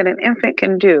thing that an infant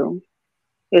can do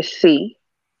is see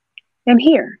and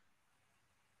hear.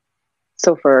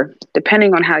 So for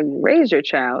depending on how you raise your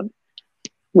child,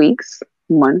 weeks,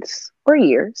 months, or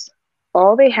years,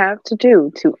 all they have to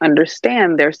do to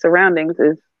understand their surroundings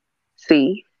is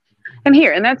see and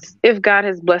hear. And that's if God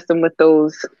has blessed them with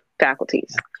those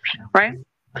faculties, right?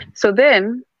 So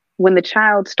then when the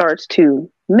child starts to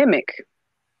mimic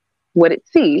what it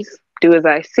sees, do as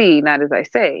I see, not as I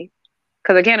say,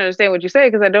 because I can't understand what you say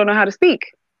because I don't know how to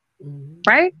speak,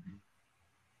 right?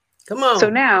 Come So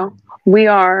on. now we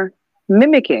are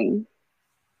mimicking,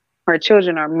 our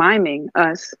children are miming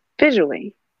us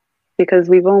visually because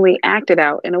we've only acted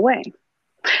out in a way.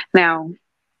 Now,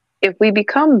 if we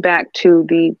become back to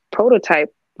the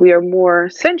prototype, we are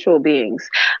more sensual beings.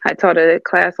 I taught a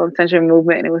class on sensual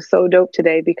movement and it was so dope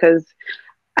today because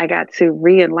I got to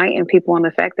re enlighten people on the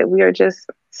fact that we are just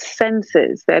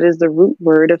senses. That is the root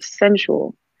word of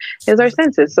sensual, is our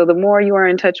senses. So the more you are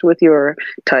in touch with your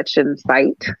touch and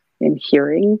sight and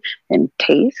hearing and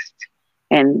taste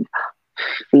and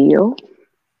feel,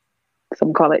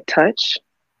 some call it touch,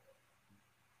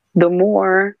 the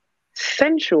more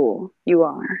sensual you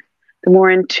are, the more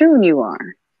in tune you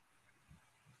are.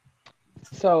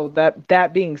 So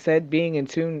that being said, being in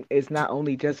tune is not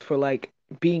only just for like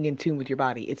being in tune with your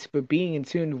body. It's for being in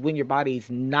tune when your body is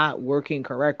not working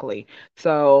correctly.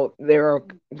 So there are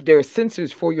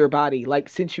sensors for your body, like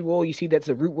sensual. You see, that's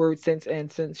a root word, sense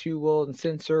and sensual and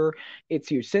sensor.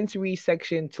 It's your sensory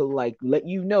section to like let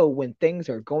you know when things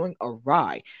are going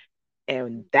awry,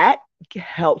 and that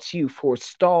helps you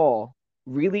forestall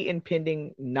really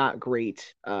impending not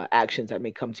great actions that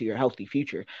may come to your healthy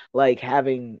future, like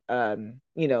having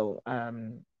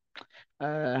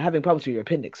having problems with your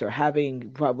appendix or having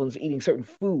problems eating certain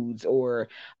foods or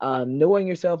knowing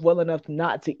yourself well enough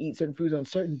not to eat certain foods on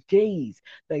certain days.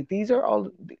 Like these are all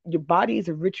your body is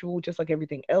a ritual just like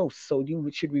everything else. So you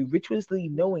should be ritually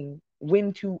knowing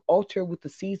when to alter with the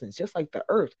seasons, just like the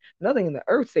earth. Nothing in the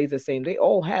earth stays the same. They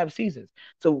all have seasons.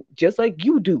 So just like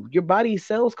you do, your body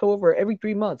cells go over every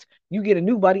 3 months. You get a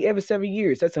new body every 7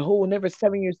 years. That's a whole another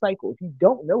 7 year cycle. If you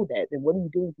don't know that, then what are you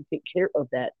doing to take care of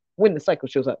that when the cycle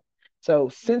shows up? So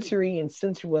sensory and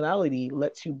sensuality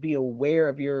lets you be aware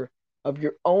of your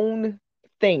own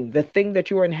thing, the thing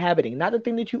that you are inhabiting, not the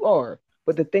thing that you are,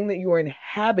 but the thing that you are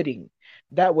inhabiting.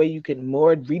 That way you can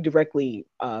more redirectly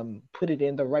put it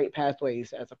in the right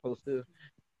pathways as opposed to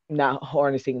not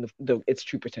harnessing its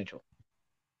true potential.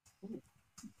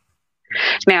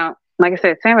 Now, like I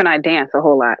said, Sam and I dance a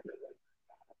whole lot.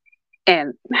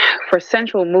 And for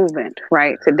sensual movement,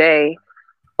 right, today,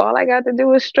 all I got to do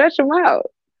was stretch them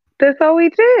out. That's all we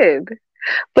did.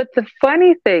 But the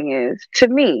funny thing is, to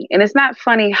me, and it's not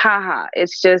funny, haha,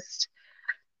 it's just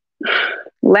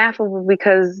laughable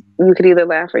because you could either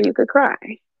laugh or you could cry,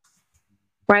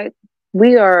 right?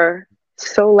 We are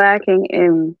so lacking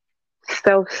in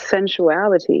self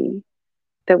sensuality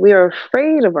that we are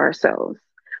afraid of ourselves.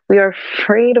 We are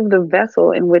afraid of the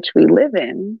vessel in which we live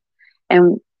in.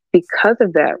 And because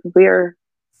of that, we're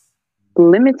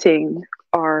limiting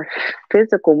our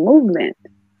physical movement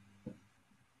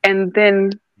and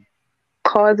then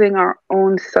causing our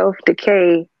own self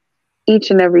decay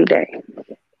each and every day.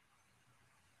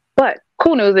 But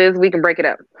cool news is we can break it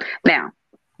up. Now,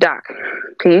 Doc,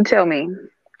 can you tell me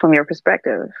from your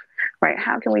perspective, right,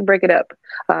 how can we break it up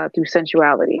through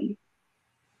sensuality?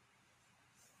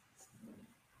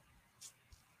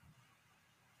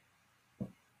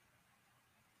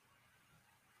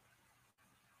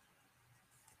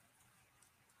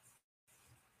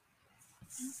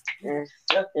 There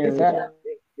we go.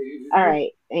 All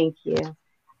right, thank you.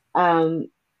 Um,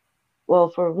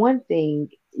 well, for one thing,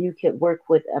 you could work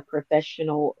with a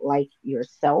professional like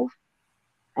yourself,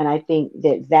 and I think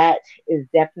that that is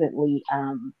definitely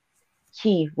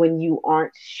key when you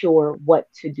aren't sure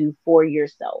what to do for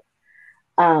yourself.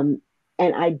 Um,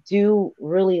 and I do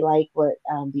really like what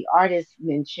the artist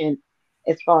mentioned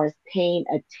as far as paying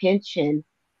attention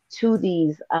to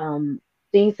these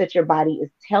things that your body is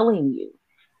telling you.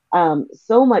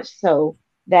 So much so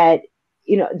that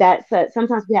that's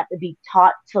sometimes we have to be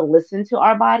taught to listen to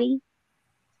our body.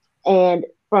 And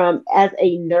from as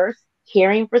a nurse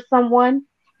caring for someone,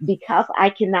 because I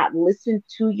cannot listen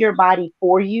to your body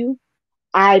for you,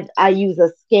 I use a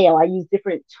scale. I use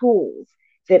different tools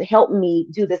that help me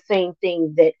do the same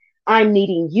thing that I'm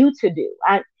needing you to do.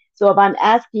 So if I'm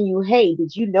asking you, hey,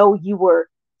 did you know you were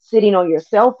sitting on your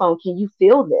cell phone? Can you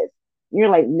feel this? You're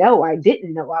like, no, I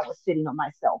didn't know I was sitting on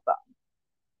my cell phone.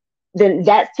 Then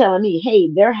that's telling me, hey,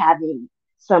 they're having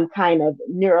some kind of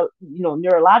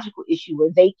neurological issue where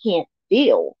they can't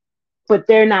feel, but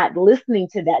they're not listening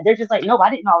to that. They're just like, no, I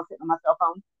didn't know I was sitting on my cell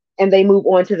phone, and they move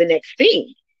on to the next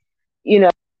thing. You know,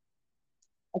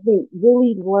 I think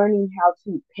really learning how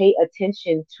to pay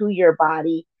attention to your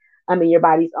body, I mean, your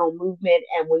body's own movement,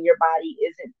 and when your body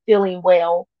isn't feeling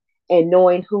well, and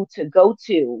knowing who to go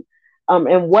to,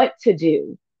 and what to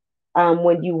do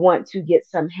when you want to get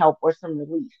some help or some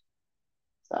relief.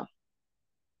 So.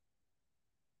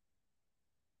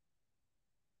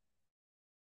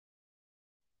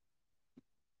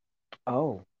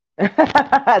 Oh,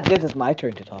 this is my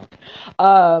turn to talk.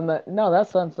 No, that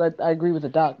sounds like I agree with the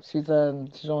doc. She's on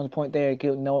the point there.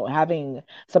 Having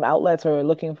some outlets or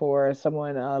looking for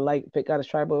someone like Pick Goddess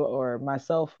Tribal or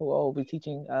myself who will be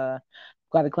teaching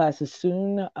got the classes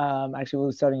soon. Actually, we'll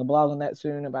be starting a blog on that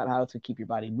soon about how to keep your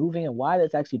body moving and why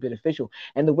that's actually beneficial.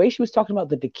 And the way she was talking about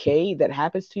the decay that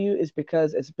happens to you is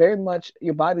because it's very much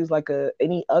your body's like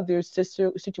any other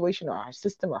situation or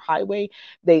system or highway.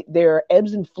 There are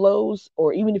ebbs and flows,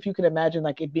 or even if you can imagine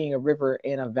like it being a river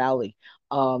in a valley.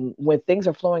 When things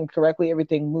are flowing correctly,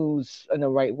 everything moves in the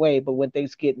right way. But when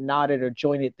things get knotted or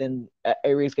jointed, then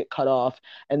areas get cut off,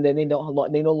 and then they no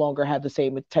longer have the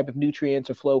same type of nutrients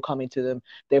or flow coming to them.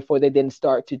 Therefore, they then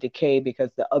start to decay because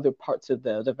the other parts of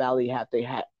the valley have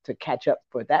to catch up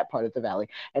for that part of the valley.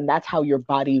 And that's how your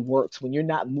body works. When you're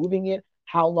not moving it,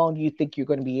 how long do you think you're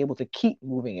going to be able to keep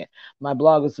moving it? My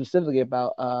blog is specifically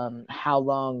about how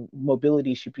long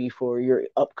mobility should be for your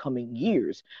upcoming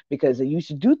years, because you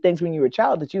should do things when you're a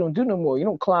child that you don't do no more. You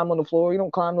don't climb on the floor. You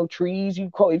don't climb no trees.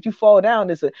 If you fall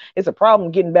down, it's a problem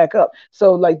getting back up.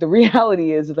 So like the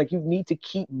reality is like you need to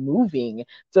keep moving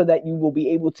so that you will be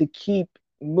able to keep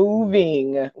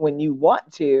moving when you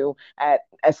want to at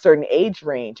a certain age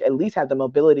range. At least have the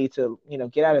mobility to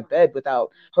get out of bed without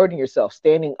hurting yourself,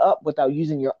 standing up without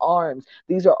using your arms.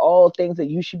 These are all things that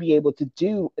you should be able to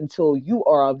do until you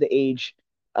are of the age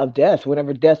of death,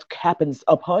 whenever death happens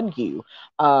upon you.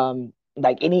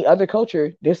 Like any other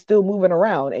culture, they're still moving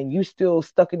around and you still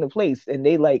stuck in the place, and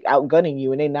they like outgunning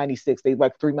you, and they 96, they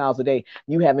like 3 miles a day.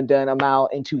 You haven't done a mile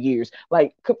in 2 years.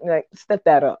 Like step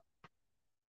that up.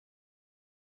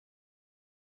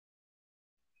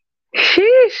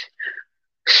 Sheesh.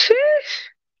 Sheesh.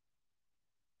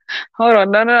 Hold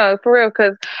on. No, no, no. For real.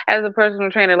 Because as a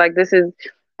personal trainer, like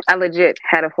I legit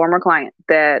had a former client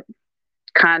that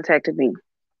contacted me.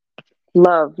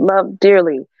 Love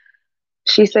dearly.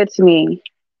 She said to me,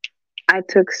 I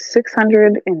took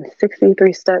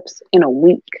 663 steps in a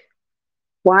week.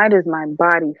 Why does my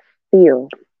body feel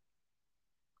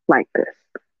like this?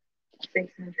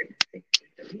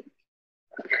 663.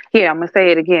 Yeah, I'm going to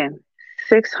say it again.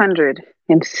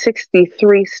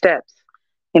 663 steps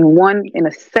in a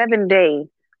 7-day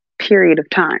period of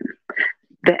time.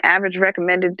 The average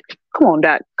recommended, come on,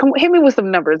 Doc, come hit me with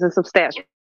some numbers and some stats.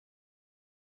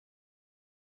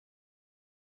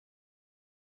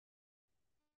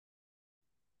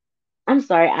 I'm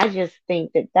sorry. I just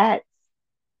think that that's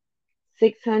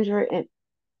 600 and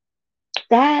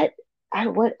that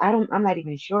I'm not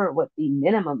even sure what the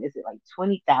minimum is. It like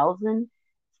 20,000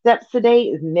 steps a day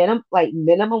is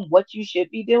minimum what you should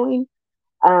be doing.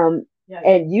 And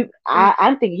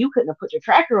I'm thinking you couldn't have put your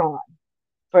tracker on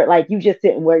for like you just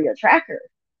didn't wear your tracker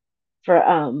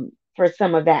for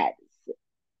some of that.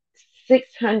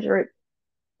 600.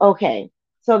 Okay.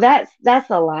 So that's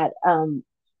a lot.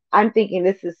 I'm thinking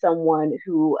this is someone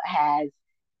who has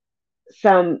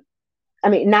some, I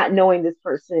mean, not knowing this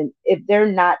person, if they're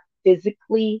not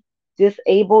physically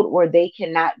disabled or they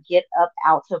cannot get up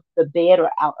out of the bed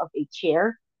or out of a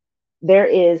chair, there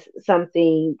is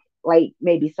something like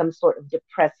maybe some sort of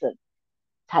depressive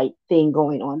type thing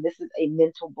going on. This is a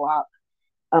mental block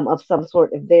of some sort.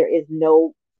 If there is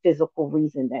no physical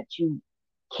reason that you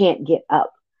can't get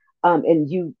up, and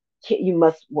you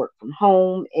must work from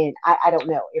home, and I don't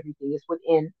know, everything is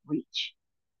within reach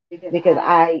because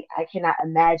I cannot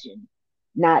imagine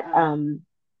not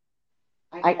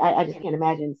I just can't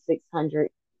imagine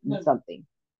 600 and something.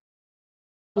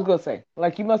 I was gonna say,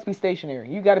 like, you must be stationary.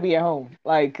 You got to be at home.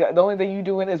 Like, the only thing you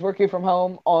doing is working from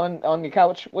home on your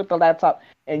couch with the laptop,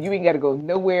 and you ain't got to go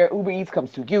nowhere. Uber Eats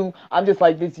comes to you. I'm just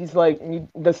like this. Is like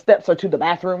the steps are to the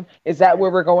bathroom. Is that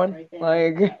where we're going?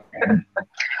 Like,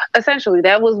 Essentially,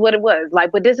 that was what it was.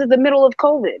 Like, but this is the middle of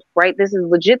COVID, right? This is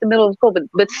legit the middle of COVID.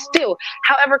 But still,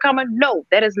 however, no,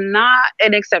 that is not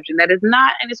an exception. That is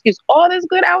not an excuse. All this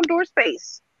good outdoor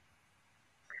space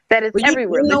that is Well,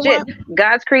 everywhere, you know legit, what?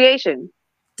 God's creation.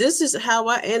 This is how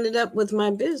I ended up with my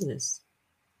business.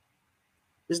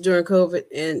 It was during COVID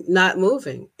and not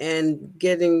moving and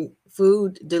getting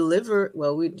food delivered.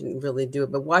 Well, we didn't really do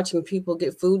it, but watching people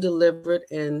get food delivered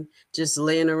and just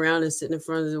laying around and sitting in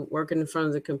front of working in front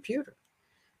of the computer.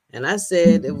 And I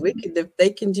said, if they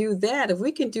can do that, if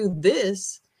we can do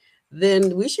this,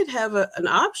 then we should have an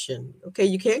option. Okay,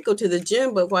 you can't go to the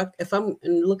gym, but if I'm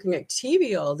looking at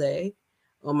TV all day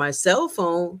on my cell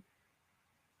phone,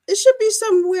 it should be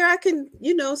somewhere I can,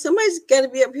 somebody's got to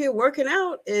be up here working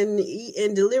out and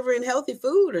delivering healthy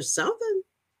food or something.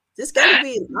 There's got to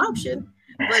be an option.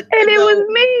 But and it was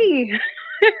me.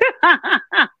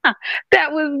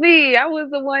 That was me. I was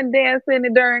the one dancing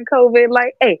during COVID,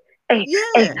 like, hey,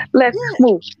 let's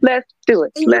move. Let's do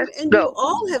it. Let's go. You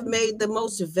all have made the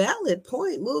most valid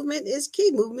point. Movement is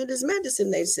key. Movement is medicine,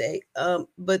 they say.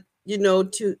 But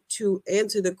to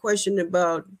answer the question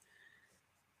about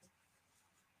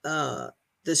the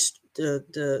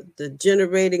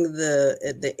generating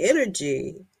the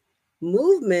energy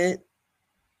movement,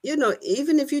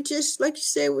 even if you just, like you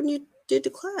said when you did the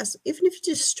class, even if you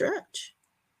just stretch,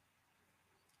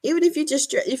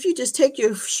 if you just take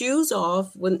your shoes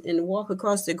off and walk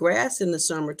across the grass in the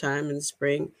summertime and the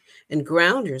spring and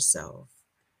ground yourself,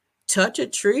 touch a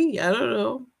tree, I don't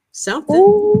know, something.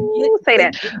 Ooh, say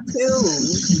that.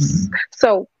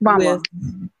 So, Mama, with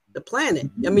the planet.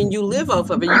 I mean, you live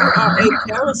off of it. You are a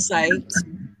parasite,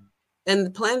 and the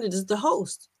planet is the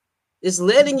host. It's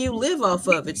letting you live off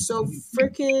of it. So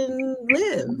freaking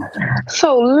live.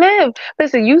 So live.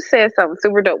 Listen, you said something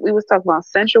super dope. We was talking about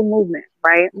sensual movement,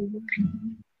 right? Mm-hmm.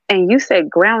 And you said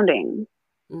grounding.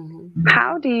 Mm-hmm.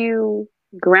 How do you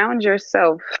ground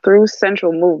yourself through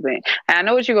sensual movement? And I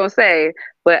know what you're gonna say,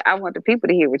 but I want the people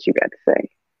to hear what you got to say.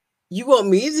 You want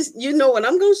me to? You know what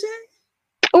I'm gonna say?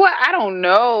 Well, I don't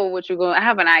know what you're going to. I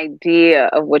have an idea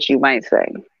of what you might say.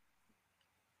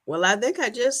 Well, I think I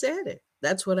just said it.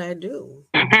 That's what I do.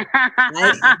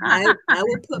 I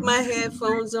will put my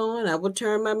headphones on. I will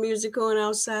turn my music on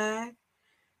outside.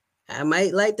 I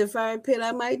might light the fire pit.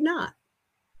 I might not.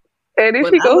 And if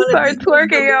you go start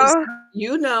twerking,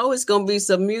 y'all. It's going to be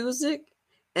some music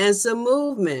and some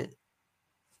movement.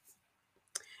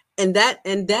 And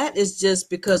that is just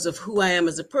because of who I am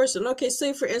as a person. Okay,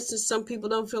 say for instance, some people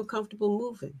don't feel comfortable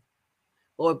moving,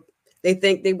 or they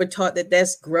think they were taught that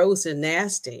that's gross and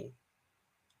nasty,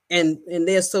 and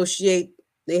they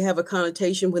have a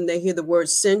connotation when they hear the word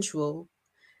sensual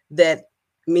that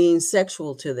means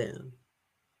sexual to them,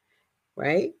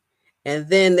 right? And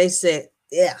then they say,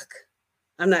 "Yuck,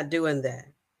 I'm not doing that."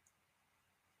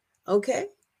 Okay.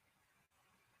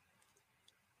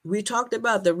 We talked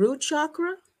about the root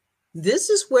chakra. This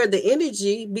is where the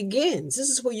energy begins. This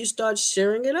is where you start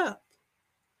stirring it up.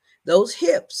 Those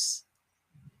hips,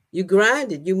 you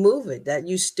grind it, you move it, that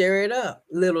you stir it up,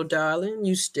 little darling.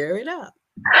 You stir it up.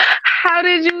 How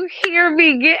did you hear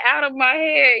me get out of my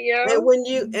head, yo?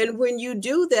 And when you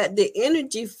do that, the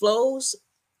energy flows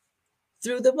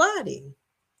through the body.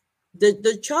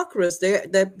 The chakras,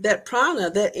 that prana,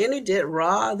 that energy, that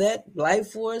ra, that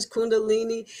life force,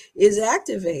 kundalini is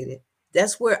activated.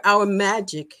 That's where our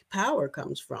magic power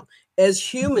comes from as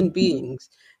human beings,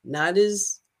 not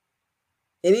as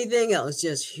anything else,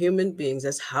 just human beings.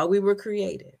 That's how we were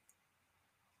created.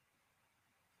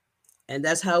 And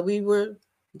that's how we were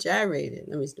gyrated.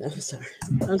 I'm sorry.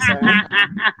 I'm sorry.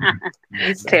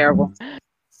 I'm sorry. Terrible.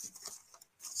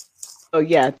 So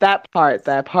yeah, that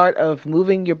part of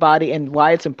moving your body and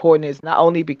why it's important is not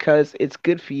only because it's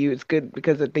good for you, it's good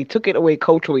because they took it away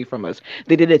culturally from us.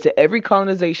 They did it to every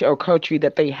colonization or country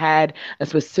that they had a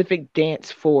specific dance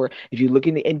for. If you look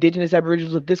in the indigenous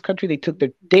aboriginals of this country, they took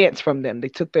their dance from them. They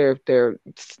took their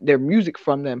music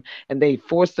from them, and they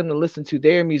forced them to listen to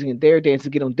their music and their dance to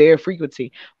get on their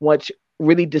frequency, which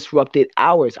really disrupted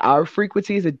ours. Our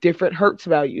frequency is a different hertz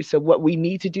value. So what we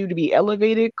need to do to be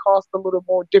elevated costs a little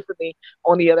more differently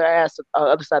on the other side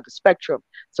of the spectrum.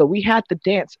 So we have to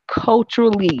dance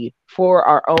culturally for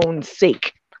our own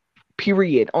sake.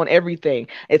 Period. On everything.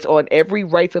 It's on every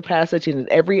rites of passage and in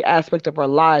every aspect of our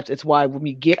lives. It's why when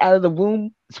we get out of the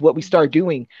womb, it's what we start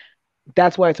doing.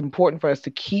 That's why it's important for us to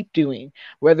keep doing,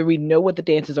 whether we know what the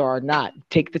dances are or not.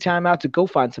 Take the time out to go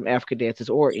find some African dances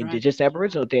or indigenous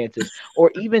Aboriginal dances,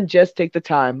 or even just take the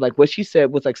time, like what she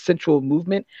said was like central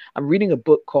movement. I'm reading a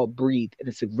book called Breathe, and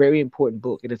it's a very important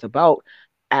book, and it's about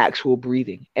actual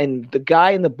breathing. And the guy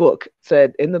in the book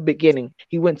said in the beginning,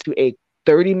 he went to a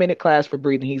 30-minute class for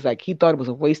breathing. He's like, he thought it was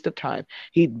a waste of time.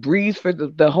 He breathed for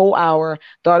the whole hour,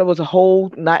 thought it was a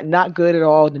whole not good at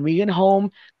all. Then we went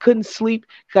home, couldn't sleep,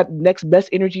 got next best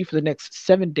energy for the next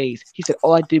 7 days. He said,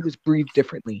 all I did was breathe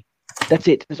differently. That's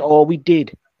it. That's all we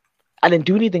did. I didn't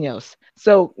do anything else.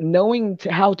 So knowing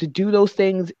how to do those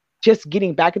things, just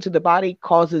getting back into the body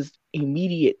causes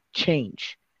immediate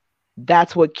change.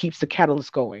 That's what keeps the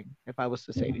catalyst going. If I was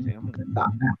to say anything, I'm going to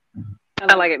stop now.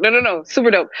 I like it. No.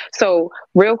 Super dope. So,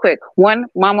 real quick, one,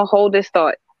 Mama, hold this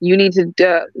thought. You need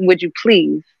to, would you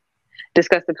please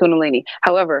discuss the Kundalini?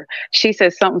 However, she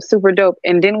says something super dope.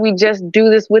 And didn't we just do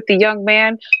this with the young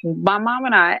man? My mom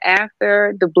and I,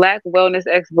 after the Black Wellness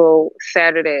Expo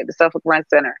Saturday at the Suffolk Rent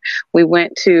Center, we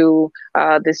went to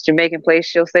this Jamaican place.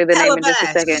 She'll say the name in just a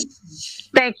second.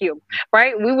 Thank you.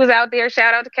 Right? We was out there.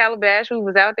 Shout out to Calabash. We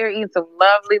was out there eating some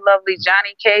lovely, lovely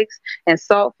Johnny cakes and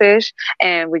saltfish.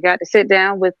 And we got to sit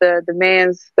down with the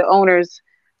owner's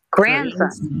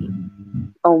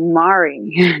grandson,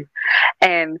 Omari.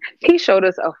 And he showed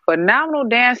us a phenomenal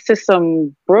dance to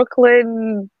some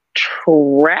Brooklyn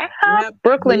trap,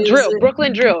 Brooklyn drill,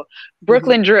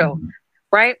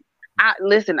 right?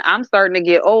 Listen, I'm starting to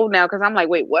get old now because I'm like,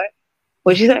 wait, what?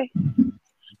 What'd she say?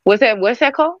 What's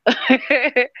that called?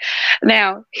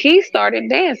 Now he started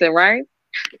dancing, right?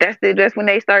 That's when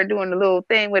they started doing the little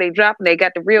thing where they drop and they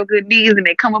got the real good knees and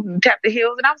they come up and tap the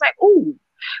heels. And I was like, ooh,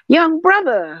 young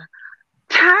brother,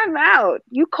 time out.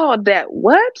 You called that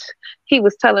what? He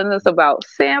was telling us about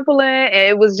sampling, and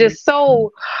it was just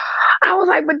so, I was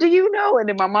like, but do you know? And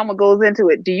then my mama goes into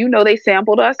it. Do you know they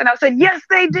sampled us? And I said, yes,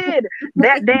 they did.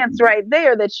 That dance right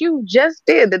there that you just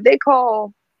did that they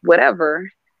call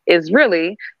whatever is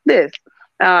really this.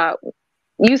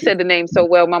 You said the name so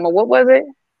well, Mama. What was it?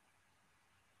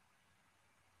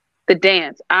 The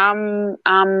dance.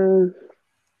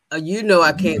 You know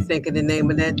I can't think of the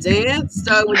name of that dance.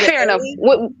 Start with Fair enough.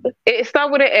 It start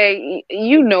with an A.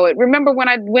 You know it. Remember when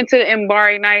I went to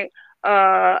Embari night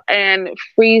and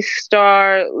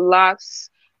Freestar Locks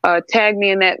tagged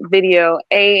me in that video?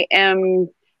 AMIPANO.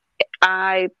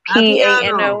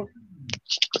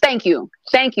 Thank you.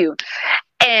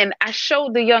 And I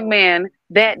showed the young man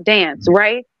that dance,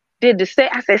 right?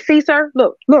 I said, see, sir,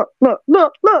 look.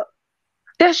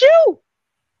 That's you.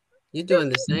 You're doing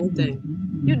the same thing.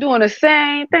 You're doing the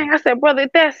same thing. I said, brother,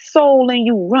 that soul in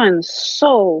you runs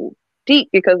so deep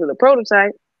because of the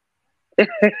prototype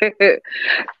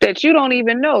that you don't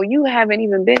even know. You haven't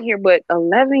even been here but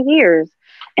 11 years.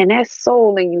 And that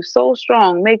soul in you so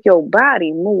strong, make your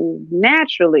body move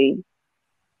naturally.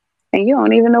 And you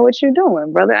don't even know what you're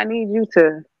doing, brother. I need you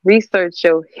to research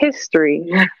your history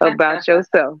about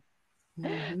yourself.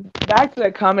 Back to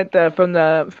that comment from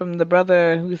the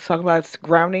brother who's talking about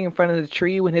grounding in front of the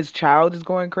tree when his child is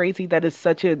going crazy. That is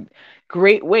such a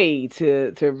great way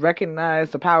to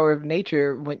recognize the power of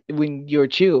nature when you're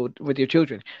chilled with your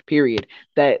children. Period.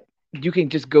 That you can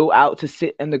just go out to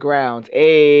sit in the grounds.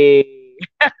 Hey,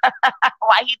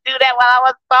 why you do that while I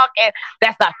was talking?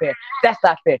 That's not fair. That's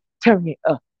not fair. Turn me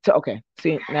up. So, okay,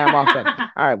 see, now I'm off.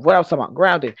 All right, what else talking about?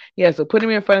 Grounding. Yeah, so putting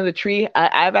me in front of the tree.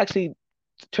 I've actually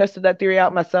tested that theory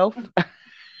out myself.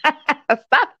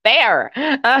 Stop there.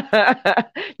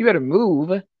 You better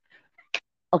move.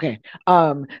 Okay.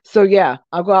 So yeah,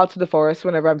 I'll go out to the forest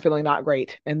whenever I'm feeling not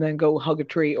great, and then go hug a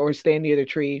tree or stand near the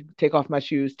tree, take off my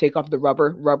shoes, take off the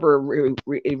rubber.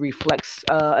 It reflects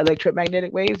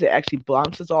electromagnetic waves. It actually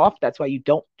bounces off. That's why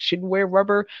shouldn't wear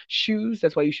rubber shoes.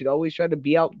 That's why you should always try to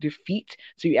be out your feet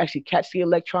so you actually catch the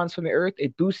electrons from the earth.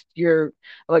 It boosts your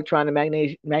electron to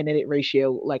magnetic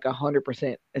ratio like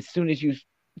 100% as soon as you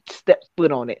step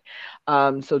foot on it.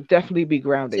 So definitely be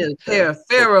grounding. Just a pair of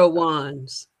Pharaoh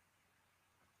wands.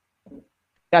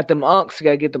 Got them unks. You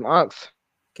gotta get them unks.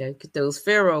 Okay, get those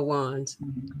Pharaoh wands.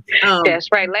 That's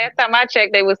right. Last time I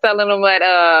checked, they were selling them at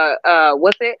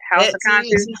what's it? House of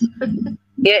Conscious.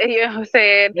 Yeah, you know what I'm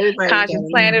saying? Conscious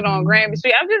Planet on Granby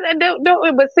Street. I'm just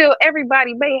don't but still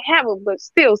everybody may have them, but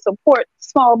still support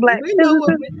small black businesses.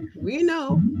 We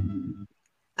know.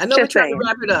 I know we're trying to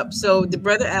wrap it up. So the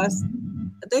brother asked,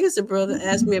 I think it's the brother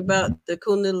asked me about the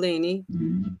Kundalini.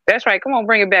 That's right. Come on,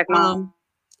 bring it back, Mom.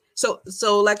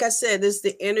 So like I said, this is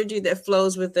the energy that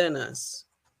flows within us.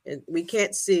 We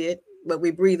can't see it, but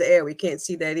we breathe air. We can't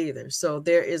see that either. So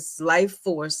there is life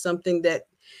force, something that,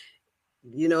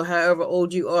 however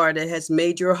old you are, that has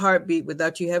made your heart beat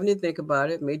without you having to think about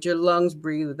it, made your lungs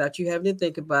breathe without you having to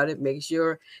think about it, makes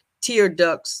your tear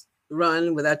ducts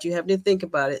run without you having to think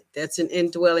about it. That's an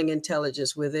indwelling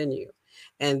intelligence within you.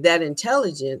 And that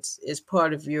intelligence is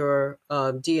part of your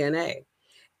DNA.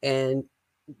 And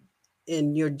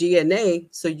in your DNA,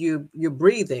 so you're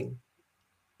breathing.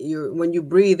 When you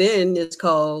breathe in, it's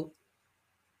called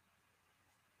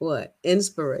what?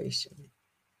 Inspiration.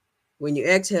 When you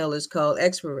exhale, it's called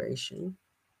expiration.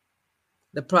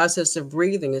 The process of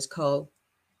breathing is called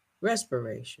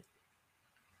respiration.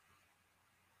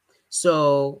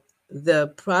 So the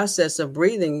process of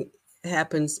breathing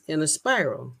happens in a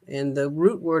spiral, and the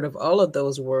root word of all of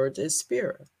those words is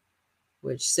spirit,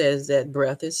 which says that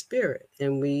breath is spirit,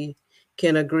 and we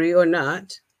can agree or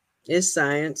not. It's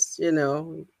science,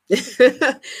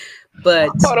 But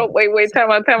hold on, wait, time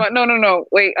out. No.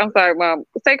 Wait, I'm sorry, Mom.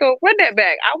 Seiko, run that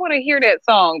back. I want to hear that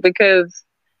song because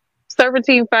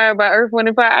Serpentine Fire by Earth, Wind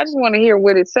and Fire. I just want to hear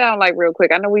what it sounds like real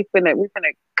quick. I know we finna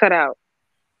cut out.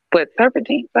 But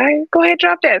Serpentine Fire, go ahead,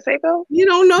 drop that, Seiko. You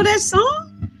don't know that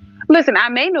song? Listen, I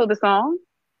may know the song.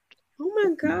 Oh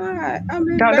my God.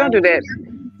 Don't do that.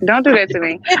 Don't do that to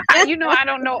me. I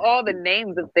don't know all the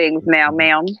names of things now,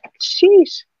 ma'am.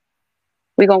 Sheesh.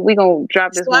 We gonna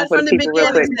drop this one for the people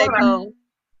real quick.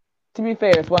 To be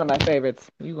fair, it's one of my favorites.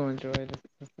 You gonna enjoy it.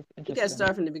 You gotta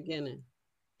start from the beginning.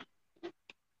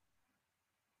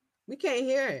 We can't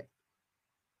hear it.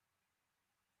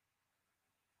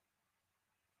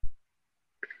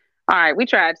 All right, we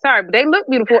tried. Sorry, but they look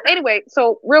beautiful. Anyway,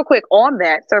 so real quick on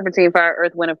that, Serpentine Fire,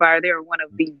 Earth, Wind and Fire, they are one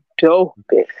of the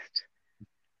dopest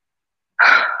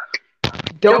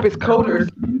coders.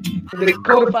 They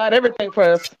codified everything for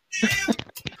us.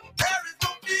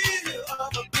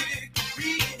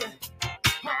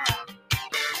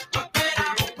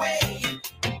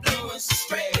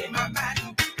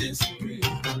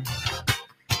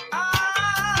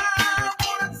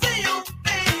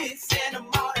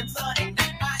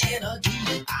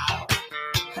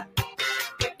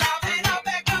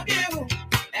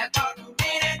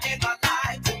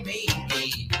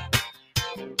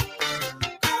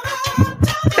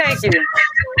 Thank you.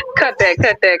 Cut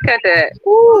that.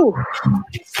 Ooh.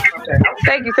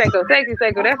 Thank you, Seiko.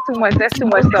 That's too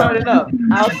much. Stuff. Start it up.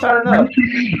 I'll start it up.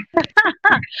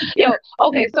 Yo,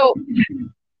 okay, so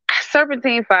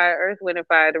Serpentine Fire, Earth, Wind and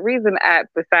Fire. The reason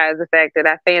besides the fact that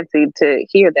I fancied to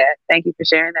hear that, thank you for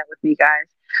sharing that with me, guys,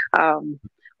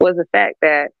 was the fact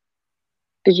that,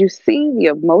 did you see the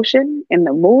emotion in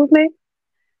the movement?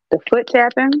 The foot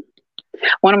tapping?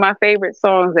 One of my favorite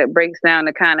songs that breaks down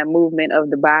the kind of movement of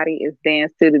the body is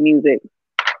Dance to the Music.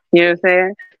 You know what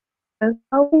I'm saying?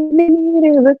 All we need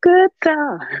is a good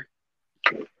time.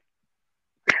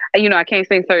 I can't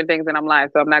sing certain things and I'm live,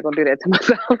 so I'm not going to do that to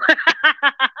myself.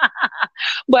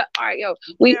 But, all right,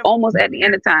 we almost at the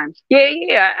end of time.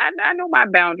 Yeah, I know my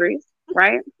boundaries,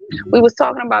 right? We was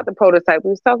talking about the prototype. We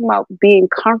was talking about being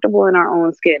comfortable in our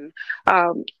own skin.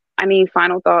 I need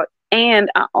final thought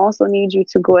And I also need you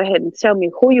to go ahead and tell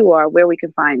me who you are, where we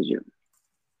can find you.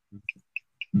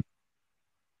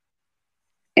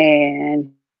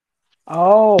 And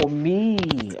Oh, me.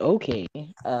 Okay.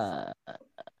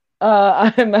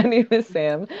 My name is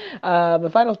Sam. The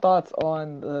final thoughts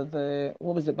on the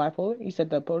what was it, bipolar? You said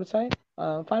the prototype.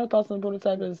 Final thoughts on the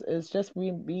prototype is just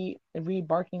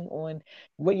re-embarking on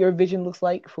what your vision looks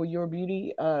like for your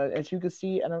beauty. As you can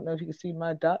see, I don't know if you can see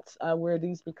my dots. I wear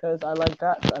these because I like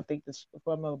dots. I think this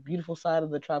from a beautiful side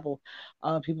of the tribal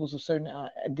peoples of certain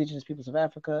indigenous peoples of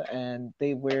Africa, and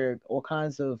they wear all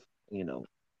kinds of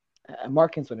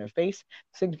markings on their face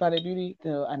signify their beauty.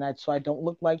 So I don't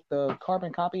look like the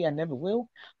carbon copy. I never will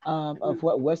of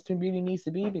what Western beauty needs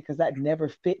to be because that never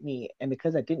fit me, and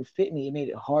because that didn't fit me, it made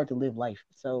it hard to live life.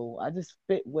 So I just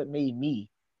fit what made me,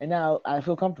 and now I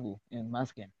feel comfortable in my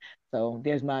skin. So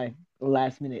there's my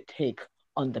last minute take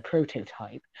on the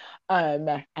prototype.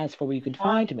 As for where you could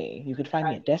find me, you could find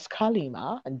me at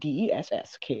Deskalima,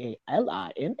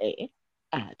 DESSKALIMA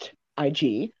at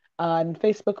IG, on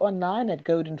Facebook online at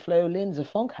Golden Flow Lindsay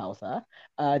Funkhauser.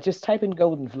 Just type in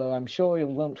Golden Flow. I'm sure you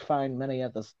won't find many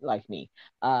others like me.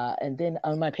 And then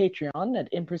on my Patreon at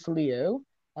Empress Leo,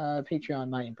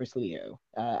 Patreon my Empress Leo.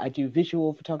 I do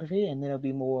visual photography, and there'll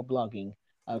be more blogging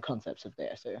concepts up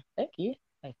there. So thank you.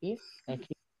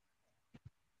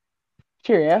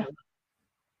 Cheerio.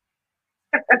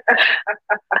 all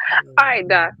right,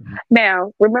 Doc.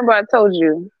 Now, remember I told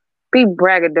you, be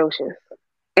braggadocious.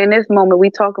 In this moment, we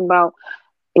talking about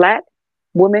Black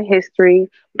woman history,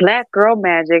 Black girl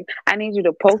magic. I need you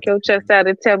to poke your chest out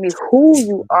and tell me who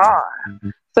you are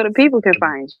so the people can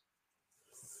find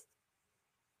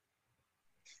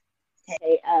you.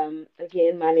 Hey,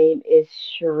 again, my name is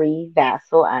Cherie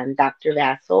Vassal. I'm Dr.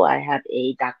 Vassal. I have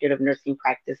a doctorate of nursing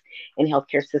practice in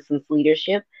healthcare systems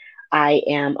leadership. I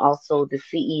am also the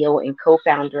CEO and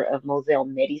co-founder of Moselle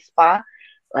MediSpa.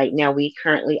 Right now, we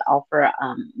currently offer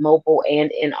mobile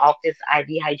and in-office IV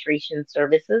hydration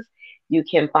services. You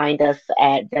can find us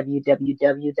at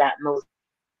www.moselle,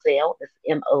 that's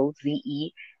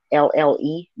MOZELLE,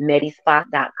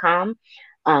 medispa.com.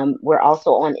 We're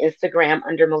also on Instagram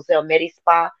under Moselle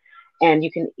MediSpa, and you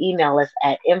can email us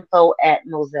at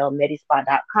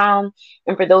info@mosellemedispa.com.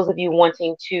 And for those of you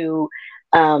wanting to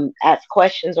ask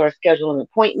questions or schedule an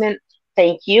appointment,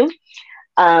 thank you.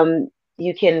 Um,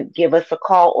 you can give us a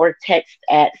call or text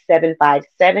at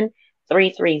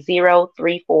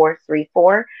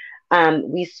 757-330-3434.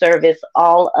 We service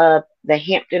all of the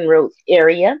Hampton Roads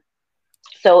area.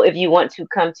 So if you want to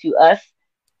come to us,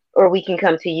 or we can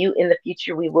come to you in the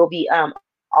future, we will be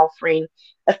offering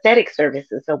aesthetic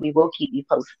services. So we will keep you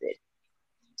posted.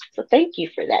 So thank you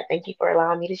for that. Thank you for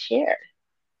allowing me to share.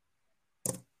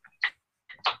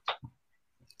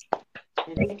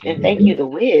 And thank you, The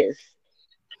Wiz.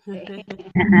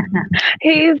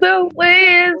 He's the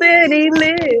whiz and he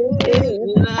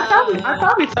lives. I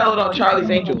thought we settled on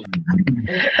Charlie's Angels.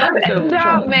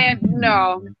 No, man,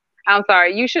 no. I'm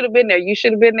sorry. You should have been there. You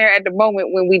should have been there at the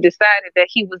moment when we decided that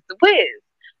he was the whiz.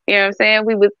 You know what I'm saying?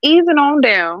 We was easing on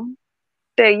down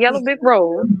that yellow brick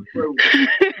road.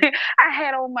 I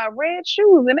had on my red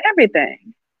shoes and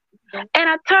everything. And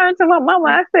I turned to my mama.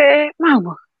 I said,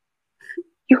 Mama,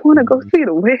 you want to go see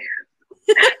the whiz?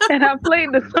 And I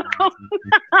played the song.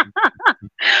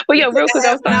 But yo, real quick,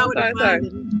 I'm sorry.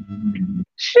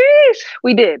 Sheesh.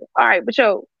 We did. All right. But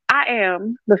yo, I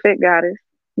am the fit goddess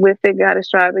with Fit Goddess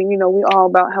Tribe. And we all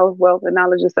about health, wealth, and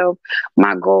knowledge of self.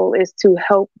 My goal is to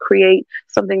help create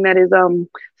something that is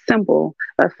simple,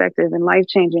 effective, and life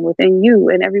changing within you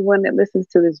and everyone that listens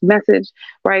to this message,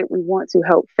 right? We want to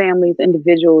help families,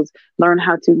 individuals learn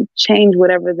how to change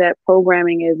whatever that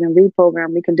programming is and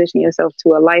recondition yourself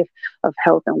to a life of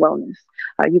health and wellness.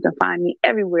 You can find me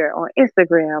everywhere on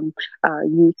Instagram,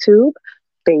 YouTube,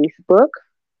 Facebook,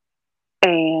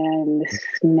 and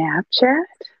Snapchat.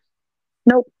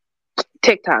 Nope,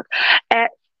 TikTok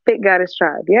at Fit Goddess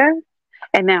Tribe. Yeah.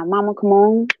 And now, Mama, come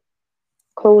on,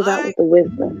 close out with the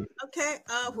wisdom. Okay.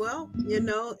 Well,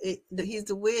 he's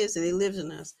the whiz, and he lives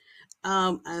in us.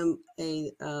 I'm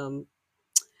a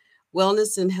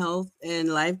wellness and health and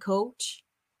life coach.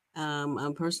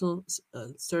 I'm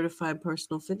certified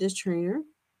personal fitness trainer.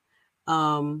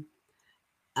 I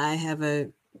have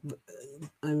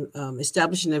I'm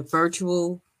establishing a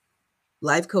virtual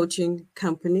life coaching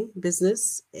company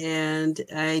business, and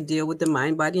I deal with the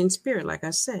mind, body, and spirit. Like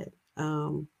I said,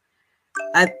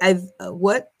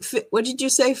 what did you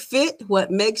say? Fit? What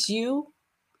makes you?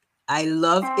 I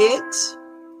love it.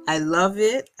 I love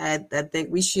it. I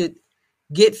think we should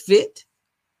get fit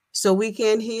so we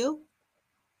can heal.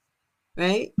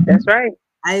 Right? That's right.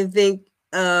 I think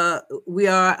we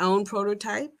are our own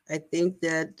prototype. I think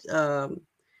that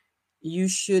you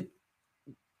should.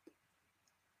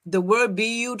 The word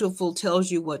beautiful tells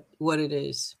you what it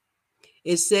is.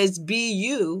 It says, be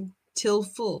you till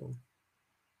full.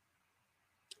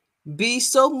 Be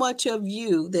so much of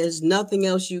you, there's nothing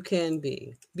else you can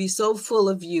be. Be so full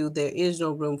of you, there is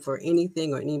no room for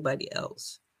anything or anybody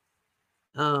else.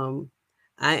 I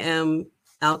am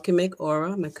Alchemic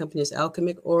Aura. My company is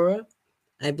Alchemic Aura.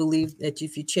 I believe that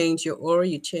if you change your aura,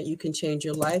 you can change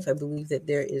your life. I believe that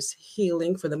there is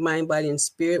healing for the mind, body, and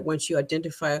spirit once you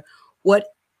identify what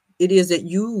it is that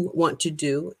you want to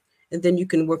do, and then you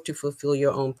can work to fulfill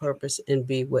your own purpose and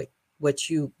be what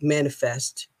you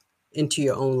manifest into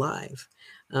your own life.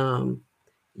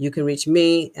 You can reach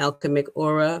me, Alchemic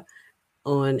Aura,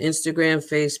 on Instagram,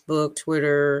 Facebook,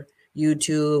 Twitter,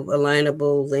 YouTube,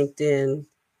 Alignable, LinkedIn,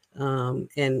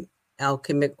 and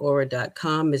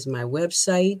alchemicaura.com is my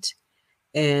website.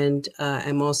 And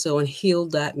I'm also on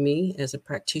heal.me as a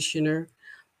practitioner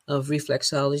of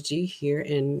reflexology here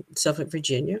in Suffolk,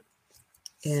 Virginia.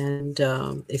 And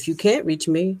if you can't reach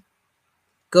me,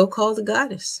 go call the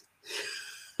goddess.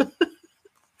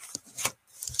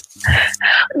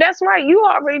 That's right. You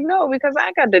already know because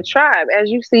I got the tribe.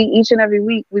 As you see, each and every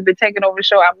week we've been taking over the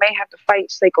show. I may have to fight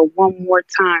Seiko one more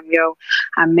time, yo.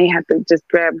 I may have to just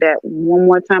grab that one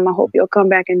more time. I hope you'll come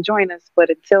back and join us. But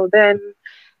until then,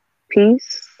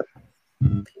 peace.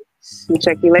 We'll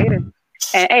check you later.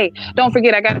 And hey, don't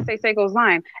forget, I gotta say Seiko's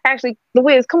line. Actually,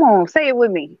 Louise, come on, say it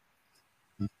with me.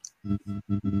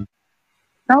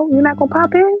 No, you're not gonna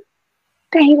pop in?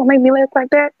 Dang, you gonna make me laugh like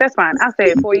that? That's fine. I'll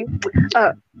say it for you.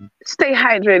 Stay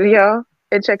hydrated, y'all.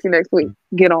 And check you next week.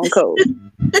 Get on code.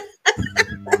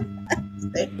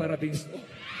 Parabéns.